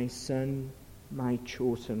is my son, my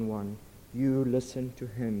chosen one. You listen to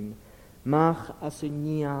him. Mach as yn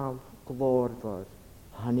nial glorfod,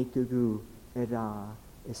 hannig ygw ra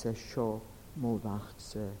is sio mo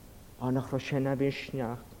fachtse. Anach roshena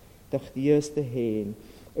vishnach, dach dias de heen,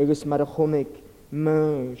 agus mar a chomig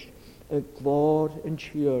mys, y glor yn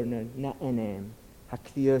tiwrna na enem,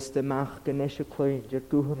 ac dias de mach gynes y clwydir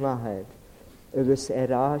gwhr lahed, agus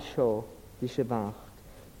ra sio dis y facht.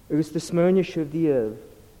 Agus de smyrna sio ddiaf,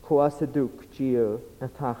 coas y dwc gio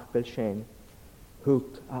na tach bel sien,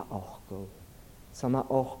 hwg a ochgol. Sama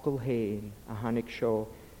ochgol heen a hannig sio,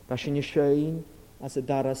 da sy'n y sioen as y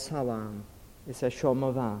dara salam, is sio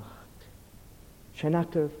ma facht. Sien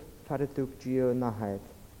acaf par y dwc gio nahed,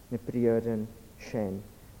 na briaran sien.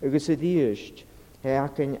 Agus y ddiast, he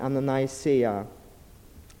acyn an y nai sea,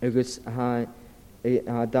 agus ha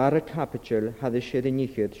dar y capital had y sydd yn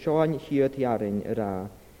ichyd, sioan hiad iarin yr a,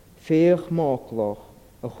 feich mocloch,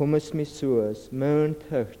 a chwmys mi sŵas, mewn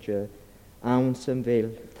tychtio, awn sy'n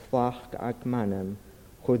fel tlach ag manam,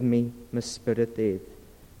 chwyd mi mysbyryd dydd.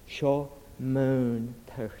 Sio mewn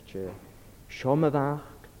tychtio, sio my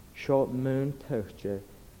fach, sio mewn tychtio,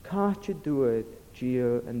 cach y dwyd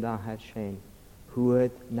gio yn ddahad sien,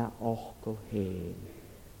 hwyd na ochgol hen,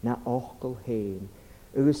 na ochgol hen.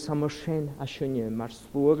 Ywys sam o'r sien a siwnia, mae'r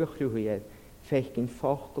slwg y chrwyedd, feich gyn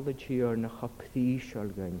ffochgol y gio na chopdís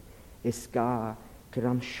olgyn, is ga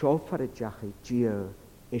gram siof ar y jachu gio,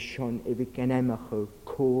 is sion i fi genemach o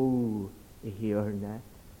cow i hiorna,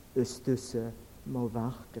 ystwysa mo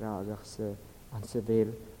fach gradach sy, an sy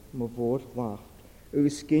fel mo fod fach.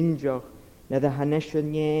 Ywys gynjoch na dda hanesio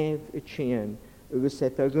nef y tîn, ywys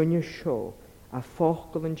et agynio sio, a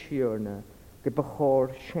ffochgol yn tiorna,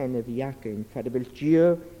 gybachor sien y fiagyn, fad y fel gio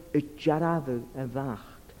y jarafw y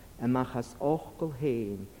facht, y machas ochgol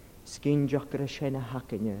hen, sgynjoch gyda sien y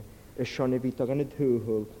hacynio, y sion y fyd o gan y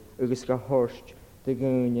tŵhwl, ygys ga horst dy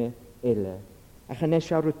gynnu ila. A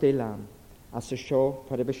chanes awr o dilam, as y sio,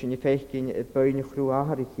 fad y bysyn i ffeichgyn y bwyn y chrw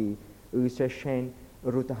ahar i chi, ygys y sien y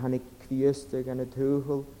rwyd a hannig chdiasta gan y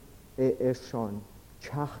tŵhwl y sion,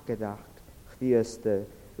 chach gydach chdiasta.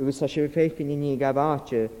 Ygys a sio ffeichgyn i ni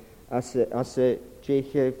gafatio, as y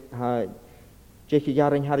jeichi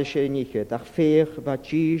jarin har y sien i chi, dach ffeich fa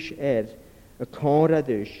gys y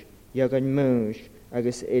conradys, iag yn mwys,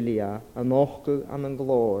 agus Elia, an ochgw an an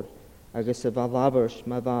glor, agus y falafers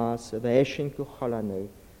ma fas y fesyn gwcholanw,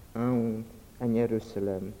 awn an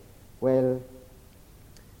Jerusalem. Wel,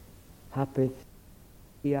 hapeth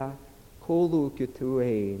ia colwg y tŵ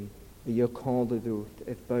ein, y colwydwt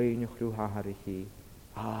y bwyn y chrw hahar i chi.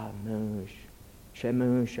 Mwys, she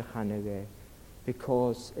mwys y chanege,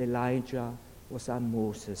 because Elijah was a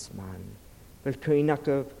Moses man. Fel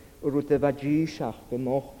cynagaf, rwyd y fadjisach yn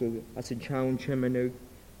ochgw as yn chawn chymenw,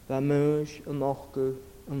 fa mwys yn ochgw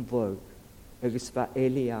yn fwg, agos fa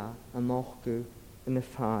Elia yn ochgw yn y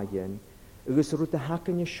ffaen, agos rwyd y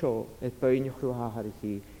hacyn y sio y bwyn y chrw hahar i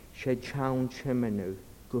chi, se chawn chymenw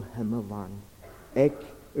gw hymylan.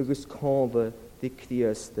 Agos cofa di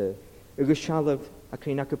criasta, agos sialaf ac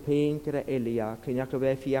ein ac y pein gyda Elia, ac ein ac y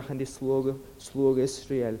fe fiach yn di slwg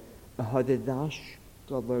Israel, y hod y ddash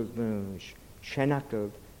gofod mwys,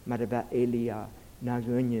 sienacaf, mar ba Elia na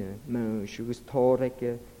gynnu mwys, ywys toreg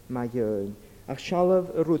ma yw'n. Ac sialaf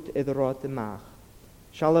y rwyd iddo rod y mach,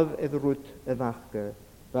 sialaf iddo rwyd y fachga,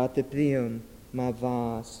 ba dy brion ma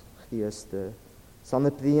fas chdiasta. San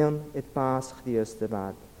y brion yd bas chdiasta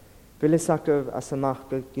bad. Fylys acaf as y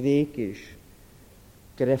machgal Grekish,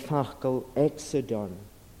 gyda fachgal Exodon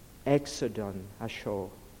a sio,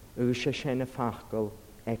 ywys y sien y fachgal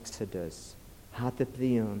Exodus. Had y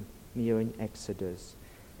brion mi yw'n Exodus.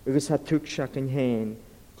 Ygys ha tŵgsiac yn hen,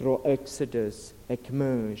 gro Exodus ec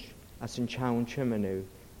mwys as yn chawn chymenw,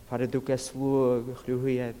 par y dwg e slwg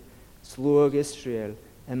chrwyedd, slwg Israel,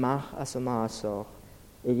 y mach as y masoch,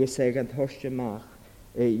 ygys eg an thosio mach,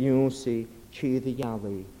 yw'nsi chydd i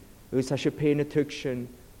ialu. Ygys ha si pen y tŵgsian,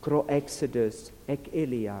 gro Exodus ec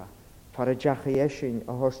Elia, par y jach i esyn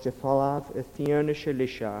a hosio falaf y thion y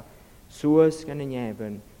silisha, sŵas gan y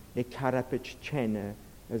nefyn, le carapich chena,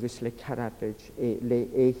 agus le carapid le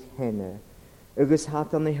eich henne. Agus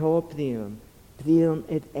hat an ei ho brion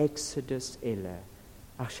ed Exodus ille.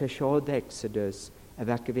 Ach se siod Exodus a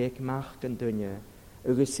fec y fec mach gan dynnu.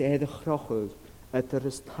 Agus edd y chrochwg ydr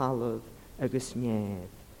ys talaf agus nedd.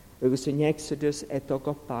 Agus yn Exodus edog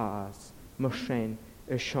o bas, mysyn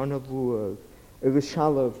y sion o fwg. Agus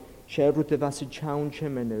sialaf se rwyd y fas y chawn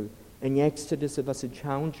chymenw. Yn Exodus y fas y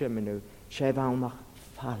chawn chymenw, se fawnach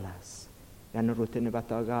falas. Gan y rwyd yn y bat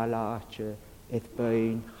o gael atio eith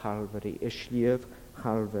bwyn chalfari, ysliaf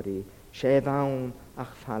chalfari, sef awn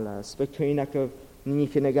ach falas. Fe cyn ac o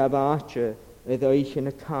nich yn y gab atio, eith oich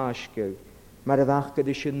yn y casgyg. Mae'r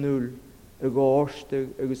ddachgyd eisiau nŵl y gáiste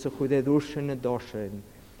agus a chud é dúsin na dosin,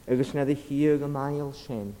 agus na hir an ail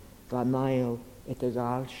sin, va nail et a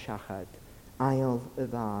gáil seachad, ail a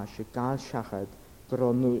bhá se gáil seachad,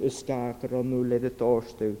 gronú isca gronú le a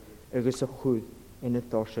dóstú, agus a chud in a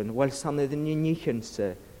dosin. Wel sanna den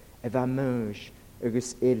níchansa a bheit múis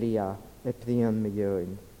agus Elia a bhíon me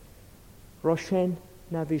dheoin. Rá sin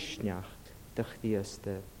na bhisneacht de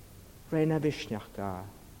chdiasta, ré na bhisneach ga,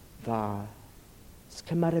 bhá.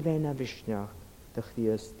 Scymar a bheith na bhisneacht de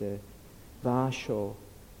chdiasta, bhá seo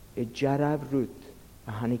i jarab rút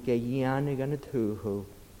a hanig e dhéannig an a túhú,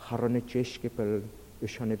 charon a disgipil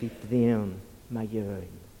is an a bhí bhíon me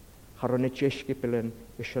dheoin. Charon a disgipilin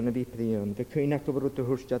is an a bhí bhíon. Bhí cúnach go brút a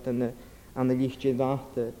thuirsteat an a líchte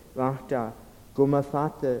bhachta, goma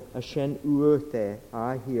fata a sin uirte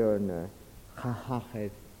a hiorna,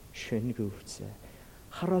 chahachad sin gúrtsa.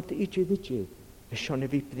 Charad iad is an a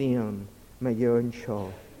bhí bhíon me dheoin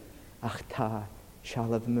seo, ach tá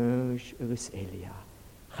sealamh múis agus Elia.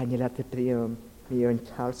 Channe le a bhíon me dheoin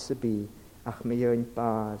calsa bí, ach me dheoin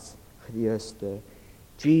bás chdiasta.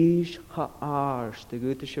 Dís cha árs de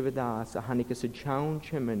gúta se bhdás a hanig is a teann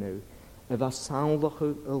timinú, a bheit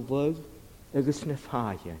saolachu a lug agus na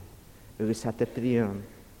fáin, agus hat a bhíon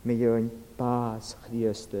me dheoin bás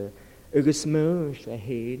chdiasta. Agus múis a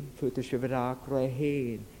héin, futa se bhdá ra a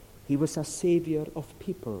héin. He was a saviour of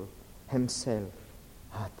people himself.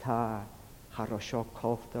 Tá chara seo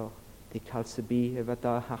cóftach, di calsa bí a bheit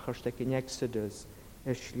a hacharte in Exodus, a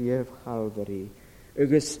sliamh Calvary.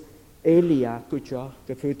 Agus Elia gúteach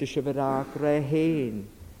go futa se bhdá ra a héin,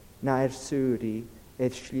 na súri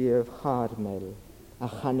sliamh Carmel, a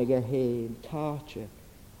chanig a héin, cáte,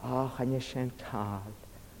 channe sin cáil,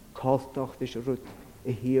 cóftach dis rút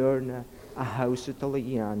I hiorna a hausa dal a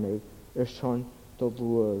dhéanú son do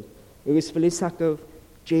bhuaig. Agus bhfuil isacah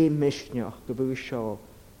dé misneach go bhú seo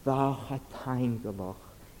bhacha taingalach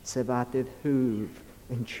sa bhadad húh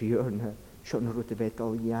an tíorna sean rút a bheith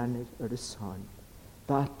dal dhéanú a son.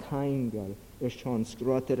 Ba taingal sean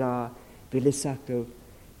scrotará bhfuil isacah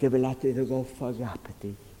go bhfuil atid a golfa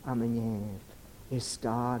gapatí am an éh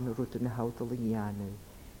gán rút na haudal a dhéanú.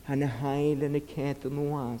 Hanna hail in a cént an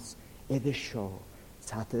nuas idir seo.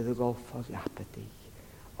 Tata a golfa gapatí.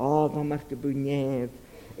 Bha mar go bú néamh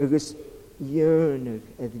agus dhearnach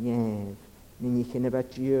a néamh. Ní chinna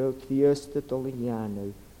bheith díog díosta dul a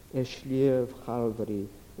dhéanú sliamh Calvary,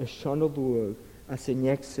 sean a bhuaig as in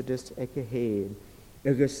Exodus ag a héin,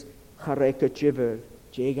 agus char ag a dibhir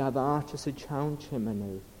dé a bháte sa teann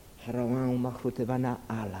timinú, char a bhámach rút a bhana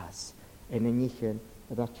alas ina níchan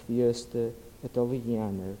a bheith díosta a dul a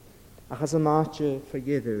dhéanú. Achas a máte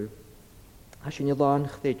forgiadú, Has sin lán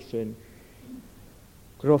chdiid sin,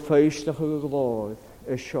 gro féisteach go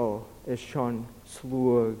gláid seo sean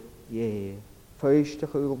slúag dhé.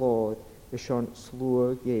 Féisteach go gláid sean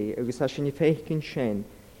slúag dhé. Agus has sin féicinn sin,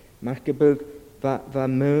 mar go bug bha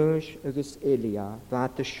múis agus Elia, bha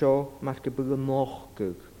a seo mar go bug an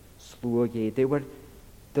nóchgug slúag dhé. They were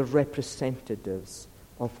the representatives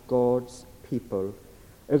of God's people.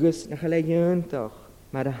 Agus na chaile dhéantach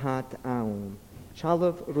mar a hat ann.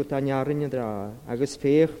 Sealamh rút an nearan drá, agus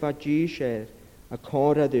féach bha dí sé a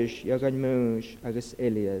córadis ag an múis agus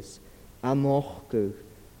Elias, a nóchgug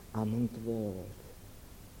am an glód.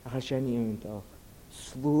 A cha sé dhéantach,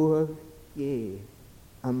 slúag dhé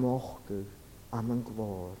a nóchgug am an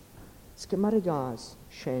glód. Mar a gás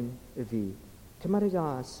sin a bhí. Mar a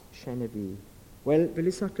gás sin a bhí. Well, bhfuil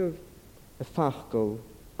isacah a fachgal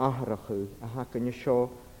ahrachu a hacan seo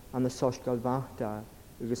an na soscail bhachta,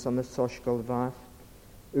 agus an na soscail bhach,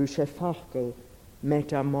 sé fachgal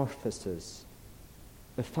metamorphosis.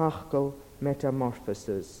 A fachgal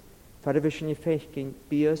metamorphosis. Far a bhí sin féicinn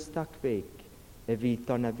bíos dach bhéic a bhí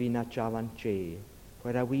don a bhí na jalan jay,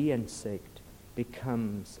 where a wee insect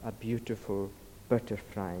becomes a beautiful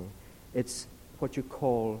butterfly. It's what you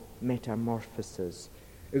call metamorphosis.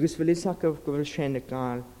 Agus bhfuil isacah go bhfuil sin a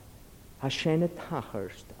gáil, ha sin a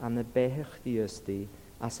tachart an na béthach díostí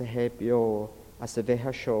as a hebeo, as a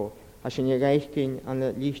bheitha seo, ha sin a gaichcinn an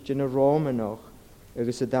na líchte na Rómanach,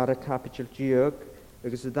 agus a dar a capital diog,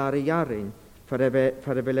 agus a dar a jarin, far a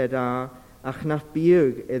bhfuil da, ach nach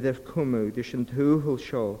bíag idir cumú, dus an túhul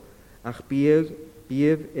seo, ach bíag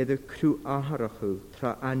idir crú aharachu,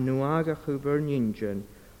 tra a nuagachu berningen,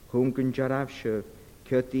 hwn gan jarafsio,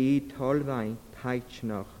 cyd I tolfain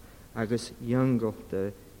taitnach, agus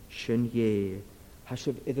iangolta sin ie.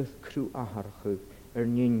 Hasib idir crú aharachu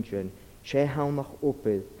ningen, sé hawnach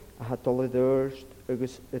opid, a ha dolidurst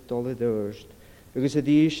agus a dolidurst. Agus a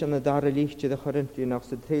dís an a dar a líchte de Corinthianach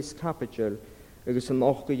sa tres capital, agus an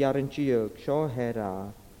och go jaran diog, seo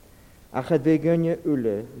hera. Ach yd fe gynnu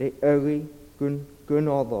ule le yri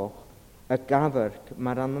gynoddoch y gafarc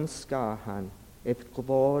mar an sgahan ef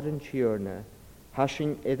glor yn tiwrna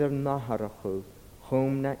hasin iddyr naharachw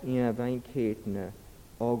chwm na iafain cedna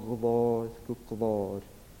o glor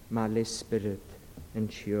ma le spirit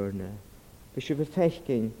yn tiwrna. Fes yw fy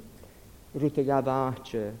fechgyn rwyd y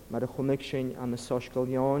gafaatio mar y chwmig sy'n an y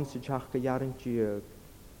sosgolion sy'n tiach gyda'r yn diog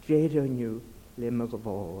dred ynyw le my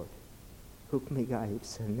glor. Hwg mi gaif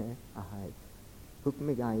syne a haid. Hwg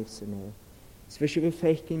mi gaif syne. Fes yw fy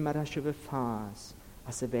fechgyn mar as yw fy ffas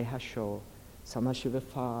as y fe hasio sam as yw fy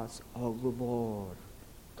ffas o glor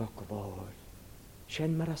go glor.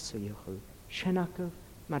 Sien mar aswych yw. Sien agaf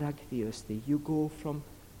mar ag ddiosdi. You go from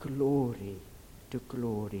glory to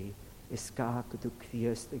glory. Ysgag ydw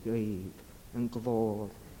Christ y gryf yn glor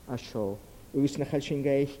a sio. Ywys na chael sy'n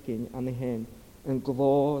gaechgyn an y hyn yn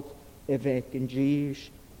glor y fec yn dris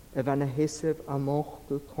y fan y hysaf a moch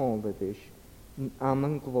gyl confydys am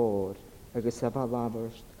yn glor agos a fa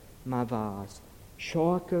lafarst ma fas. Sio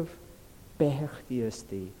agaf behech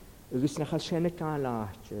diysdi. Ywys na chael sy'n y gael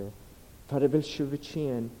ahtio par y fel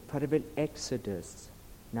siwfytien, par y fel Exodus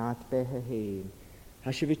nad behe hyn.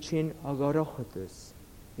 Ha siwfytien ag orochodus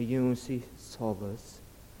y ywns i sofus.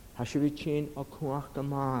 Ha siwfytien o cwach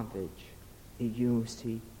gymafyd y ywns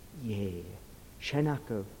i ie. Sien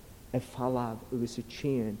agaf y falaf ywys y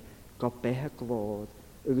tîn go behe glod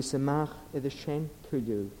ywys y mach ydy sien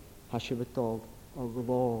cwliw ha siwfytog o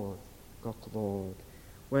glod go glod.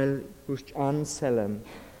 Wel, gwrs Anselm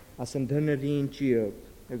as yn dynnu'r un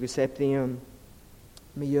diog ywys ebddion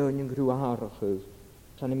mi yw'n yng nghrw aharachw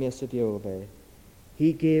tan y mes y diolfe.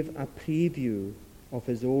 He gave a preview of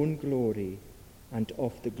his own glory and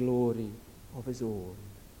of the glory of his own.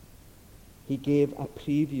 He gave a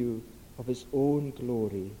preview of his own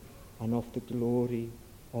glory and of the glory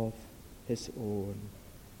of his own.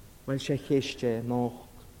 Wel, se chiste noch,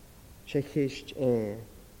 se chist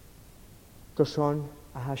gyson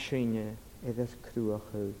a hasinne edrych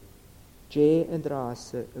crwach yw. Je yn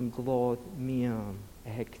drasa yn glod miam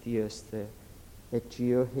a hecdiaste et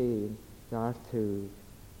gio hen gar tŵ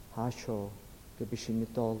hasio gybysyn y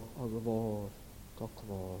dol o glor go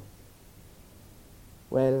glor.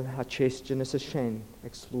 Wel, ha chestyn ys y sien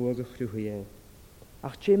ag slwag y chrwhie.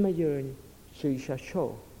 Ach je ma yw'n sys a sio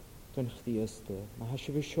dyn chdiaste. Ma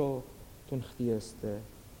hasio fy sio dyn chdiaste.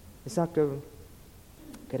 Ys ag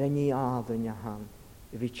gyda ni addyn a ham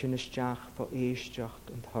y fi chyn ysdiach fo eisdiach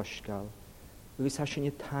yn thosgal. Ys hasio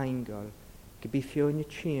ni taingal gybyffio ni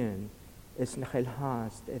chyn ys na chael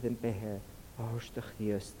hast edrych behe a hwrsdach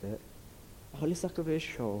chdiaste. Ach ys ag fy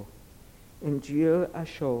sio yn diw a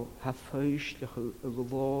sio ha ffeislich y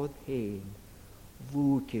glod hen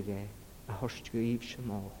fwgire a hwrsdgrif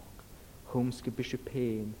symoch. Hwms gybys y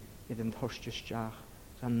pen edrych hwrsdysdiach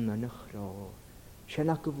gan nynnych ro. Sien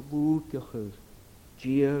ag y fwgich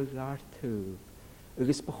diw ar tŵb.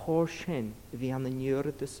 Ygys bachor sien fi an y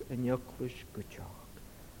nyrddys yn ygwys gydioch.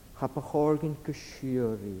 Ha bachor gyn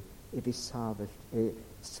gysiori fi safell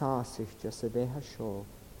sasych jas y fe ha sio.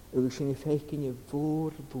 Ygys yn i ffeicyn i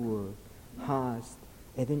fwr hast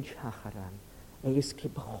edrych chacharan. Ygys cy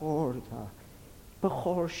bachor ga.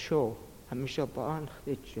 Bachor sio a mi sio ban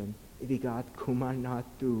chdydyn fi gad cwman na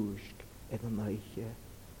dwysg edrych maiche.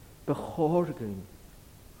 Bachor gyn.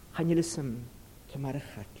 Chan i lysym cymar y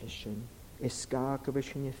chatlysyn. Ysgag y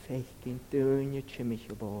bysyn i ffeicyn dyn i chymich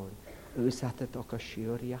y bol. Ygys atat o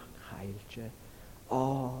gasiori a'ch chaelge.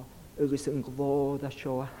 Ygys yn glod a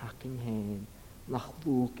sio a hacyn hen. Nach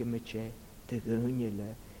lwg y mydje dy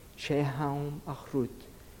ddynile. Che hawn a'ch rwyd.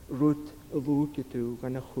 Rwyd y lwg ydw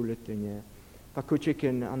gan y chwlyd dynia. Fa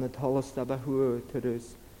cwtsigyn an y tolos da ba hwyr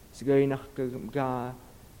tyrys. Sgyn a'ch ga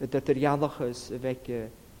y dyr ialachus y fege.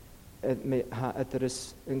 Ydyrys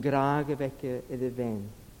yn graag y fege iddi fen.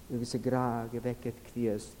 Ygys y graag y fege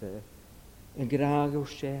cdiaste. Yn graag o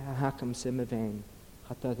se a hacam sy'n y fen.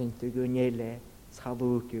 Chata ddyn dy gynele.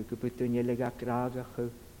 Schalwg yw gybyd dynele ga graag a'ch yw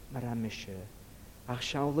mar amisio. Ach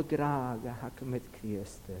siawl y graag a hacam yd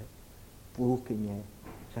cdiaste. Bwg yna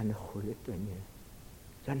gan y chwlyd yna.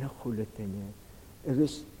 Gan y chwlyd yna.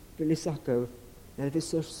 Ygys fylus agaf. Na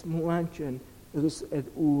fys yr smwantyn. Ygys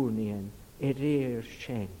yd wnian. Eir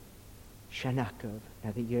sien. Sien agaf.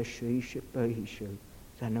 Na ddi ysio eisiau bysio.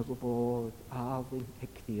 Gan y gwybod afyn y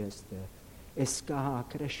cdiaste.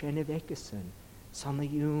 Ysgag ar y sien y fegesyn. San y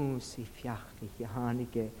ywns i ffiach i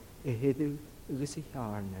hanige y hyddw ygys i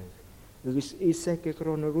harnag. Ygys iseg y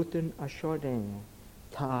gron y rwtyn a sioden.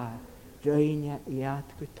 Ta rhaenia i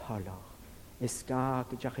ad gytolach.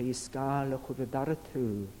 Ysgag ydych i ysgal y chwrdd ar y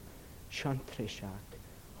tŵb. Sion trisiag.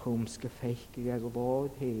 Chwms gyffeich gyda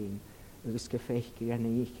gwybod hyn. Ygys gyffeich gyda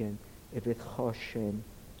neichen. fydd chosin.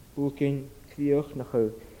 Bwgyn cwiwch na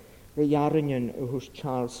chw. Le Iarnion whws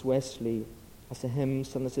Charles Wesley as a hymn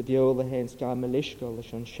son as a viola hens ga melishgol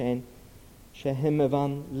as on shen. She hymn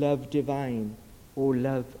van love divine, o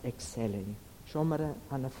love excelling. Shomara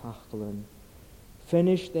an a fachlan.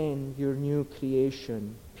 Finish then your new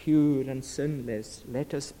creation, pure and sinless,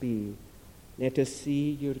 let us be. Let us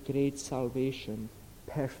see your great salvation,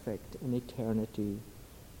 perfect in eternity.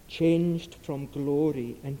 Changed from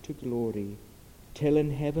glory into glory, till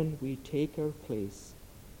in heaven we take our place,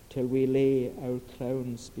 till we lay our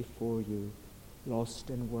crowns before you, lost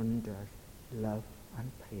in wonder, love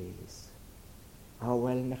and praise.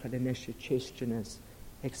 Awel na chadanisha chistianas,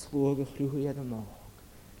 exloga chruhiad amach,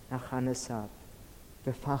 na chanasab,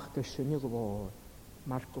 gefachta shunny glor,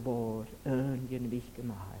 mar glor, yin vich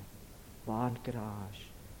gemai, van garage,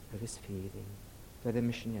 agus feeding, for the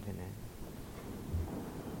missionary.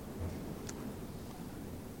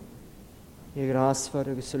 Je gras voor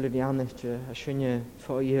de Suliviannetje, als je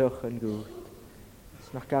voor je gaan goed.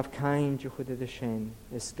 Het mag gaf kein je goede de schen,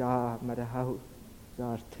 is ga maar de hout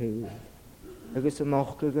daar toe. Agus een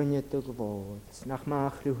mocht gaan je te gewoon. Het mag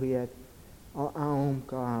maar groeien, al aum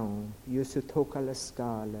gaum, je zo toch alle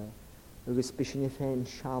scala. Agus bisschen je fijn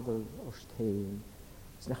schavel als teen.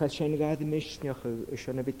 Het mag als je gaat de misnjach, is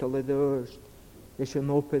je een beetje dorst, is je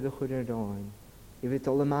een open de goede rein. Je weet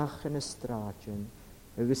alle maken een straatje.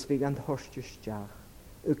 Agus vi gan horstisteach,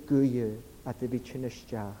 guie at de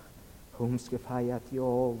bitchinesteach, hums gefeiat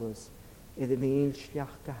jolas, de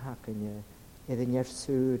meilsliach gehakene, de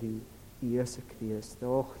nersuri, Iesu Christ,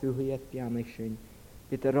 och ruhiat bianishin,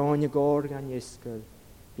 bit ranje gorg an jesker,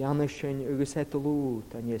 bianishin agus het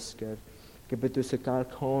loot an jesker, gebedus gar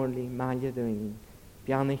cornli maljeduin,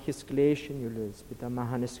 bianichis gleschen julus, bit am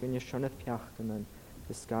mahanes gunje shonet piachkenen,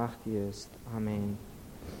 beskacht jest. Amen.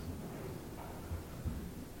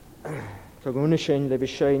 Cogúna sin le bhí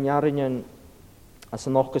sé nearainean as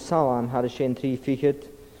an noch go saoán har sin trí fichid.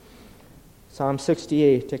 Psalm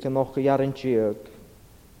 68 ag an noch go jaran diog.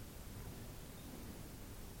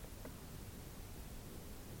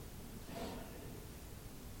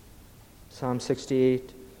 Psalm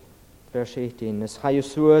 68 verse 18. Is chaú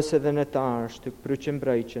suas iad in a dárs tuag brúin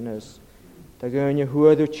breitianas, da gúine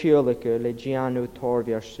huadú tíolacha le gianú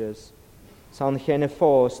torviarstas. San chenne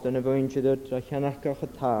fást yn y fwyntydyd a chennach gach y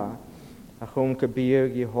ta, a chwm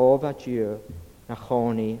gybyg I hof a diw, na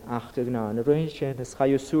choni ach dy gna. Yn y rwy'n sy'n ys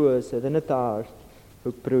chai o sŵas ydyn y dart,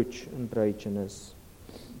 hwg brwch yn breitynys.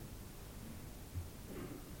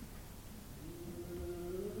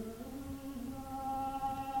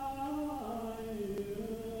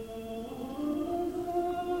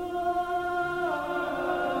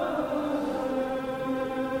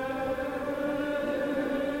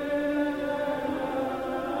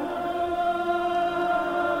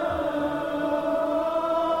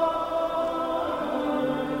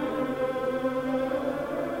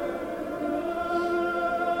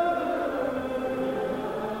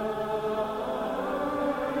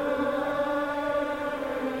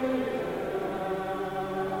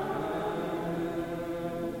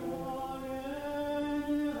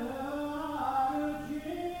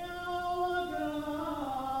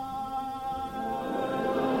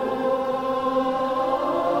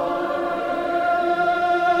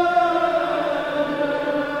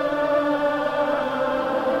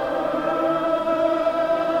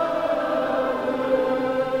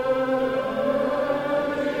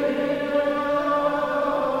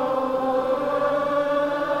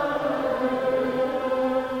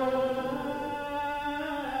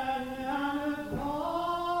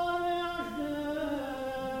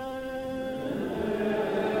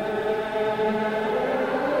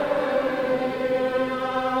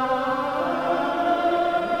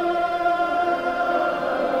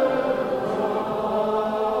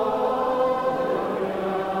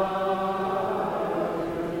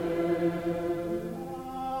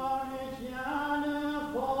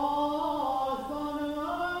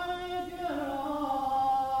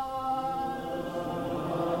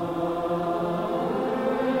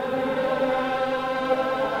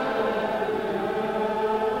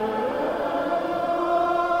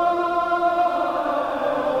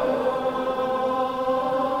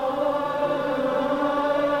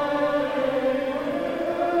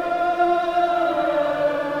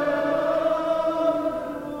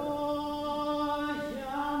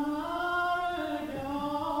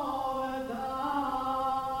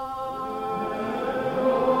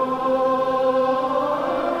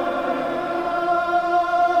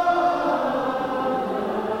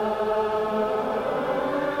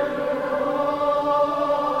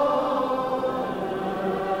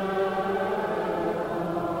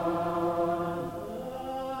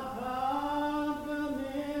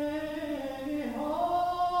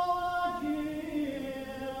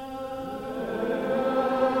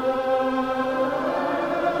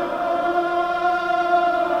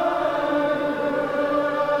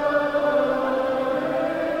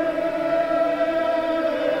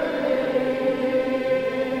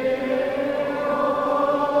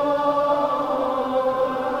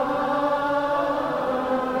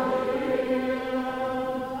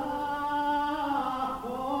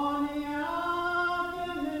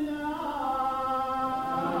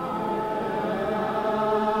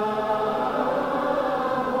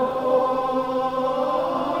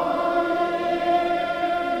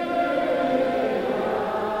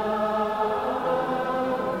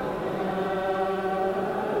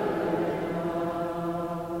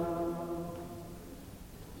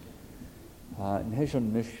 Yn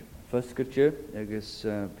hession nis fysgyrtio, agos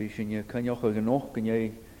fi sy'n yw cynioch ag ynoch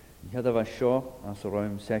gynnau hyddaf a sio as o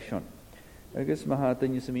roem sesiwn. Agos mae ha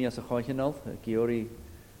dyn sy'n mi as y choechinol, geori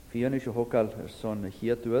fi yn eisiau hocal son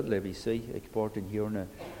hiadwyd le fi sy ac bod yn hiwrna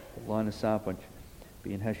blaen y safbwynt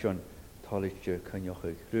by'n hession tolig cynioch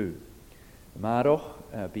ag rhyw. Maroch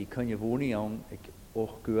by cynnifwni iawn ac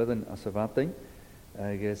och gwydden as y fadyn,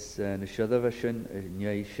 agos na siadaf asyn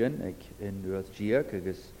niau sy'n ac yn rwyd giag,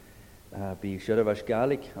 agos by siadaf as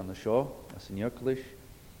Gaelic an y sio as yn Iaclish,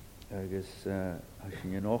 agos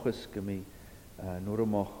asyn yn ochus gymi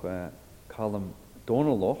nwrwmoch calam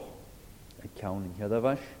donaloch ac cawn yn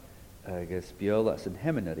hiadafas, agos biol as yn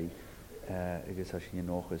heminari, agos asyn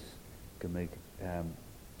yn ochus gymi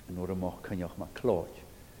nwrwmoch Kenneth Macleod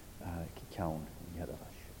ac cawn yn hiadafas.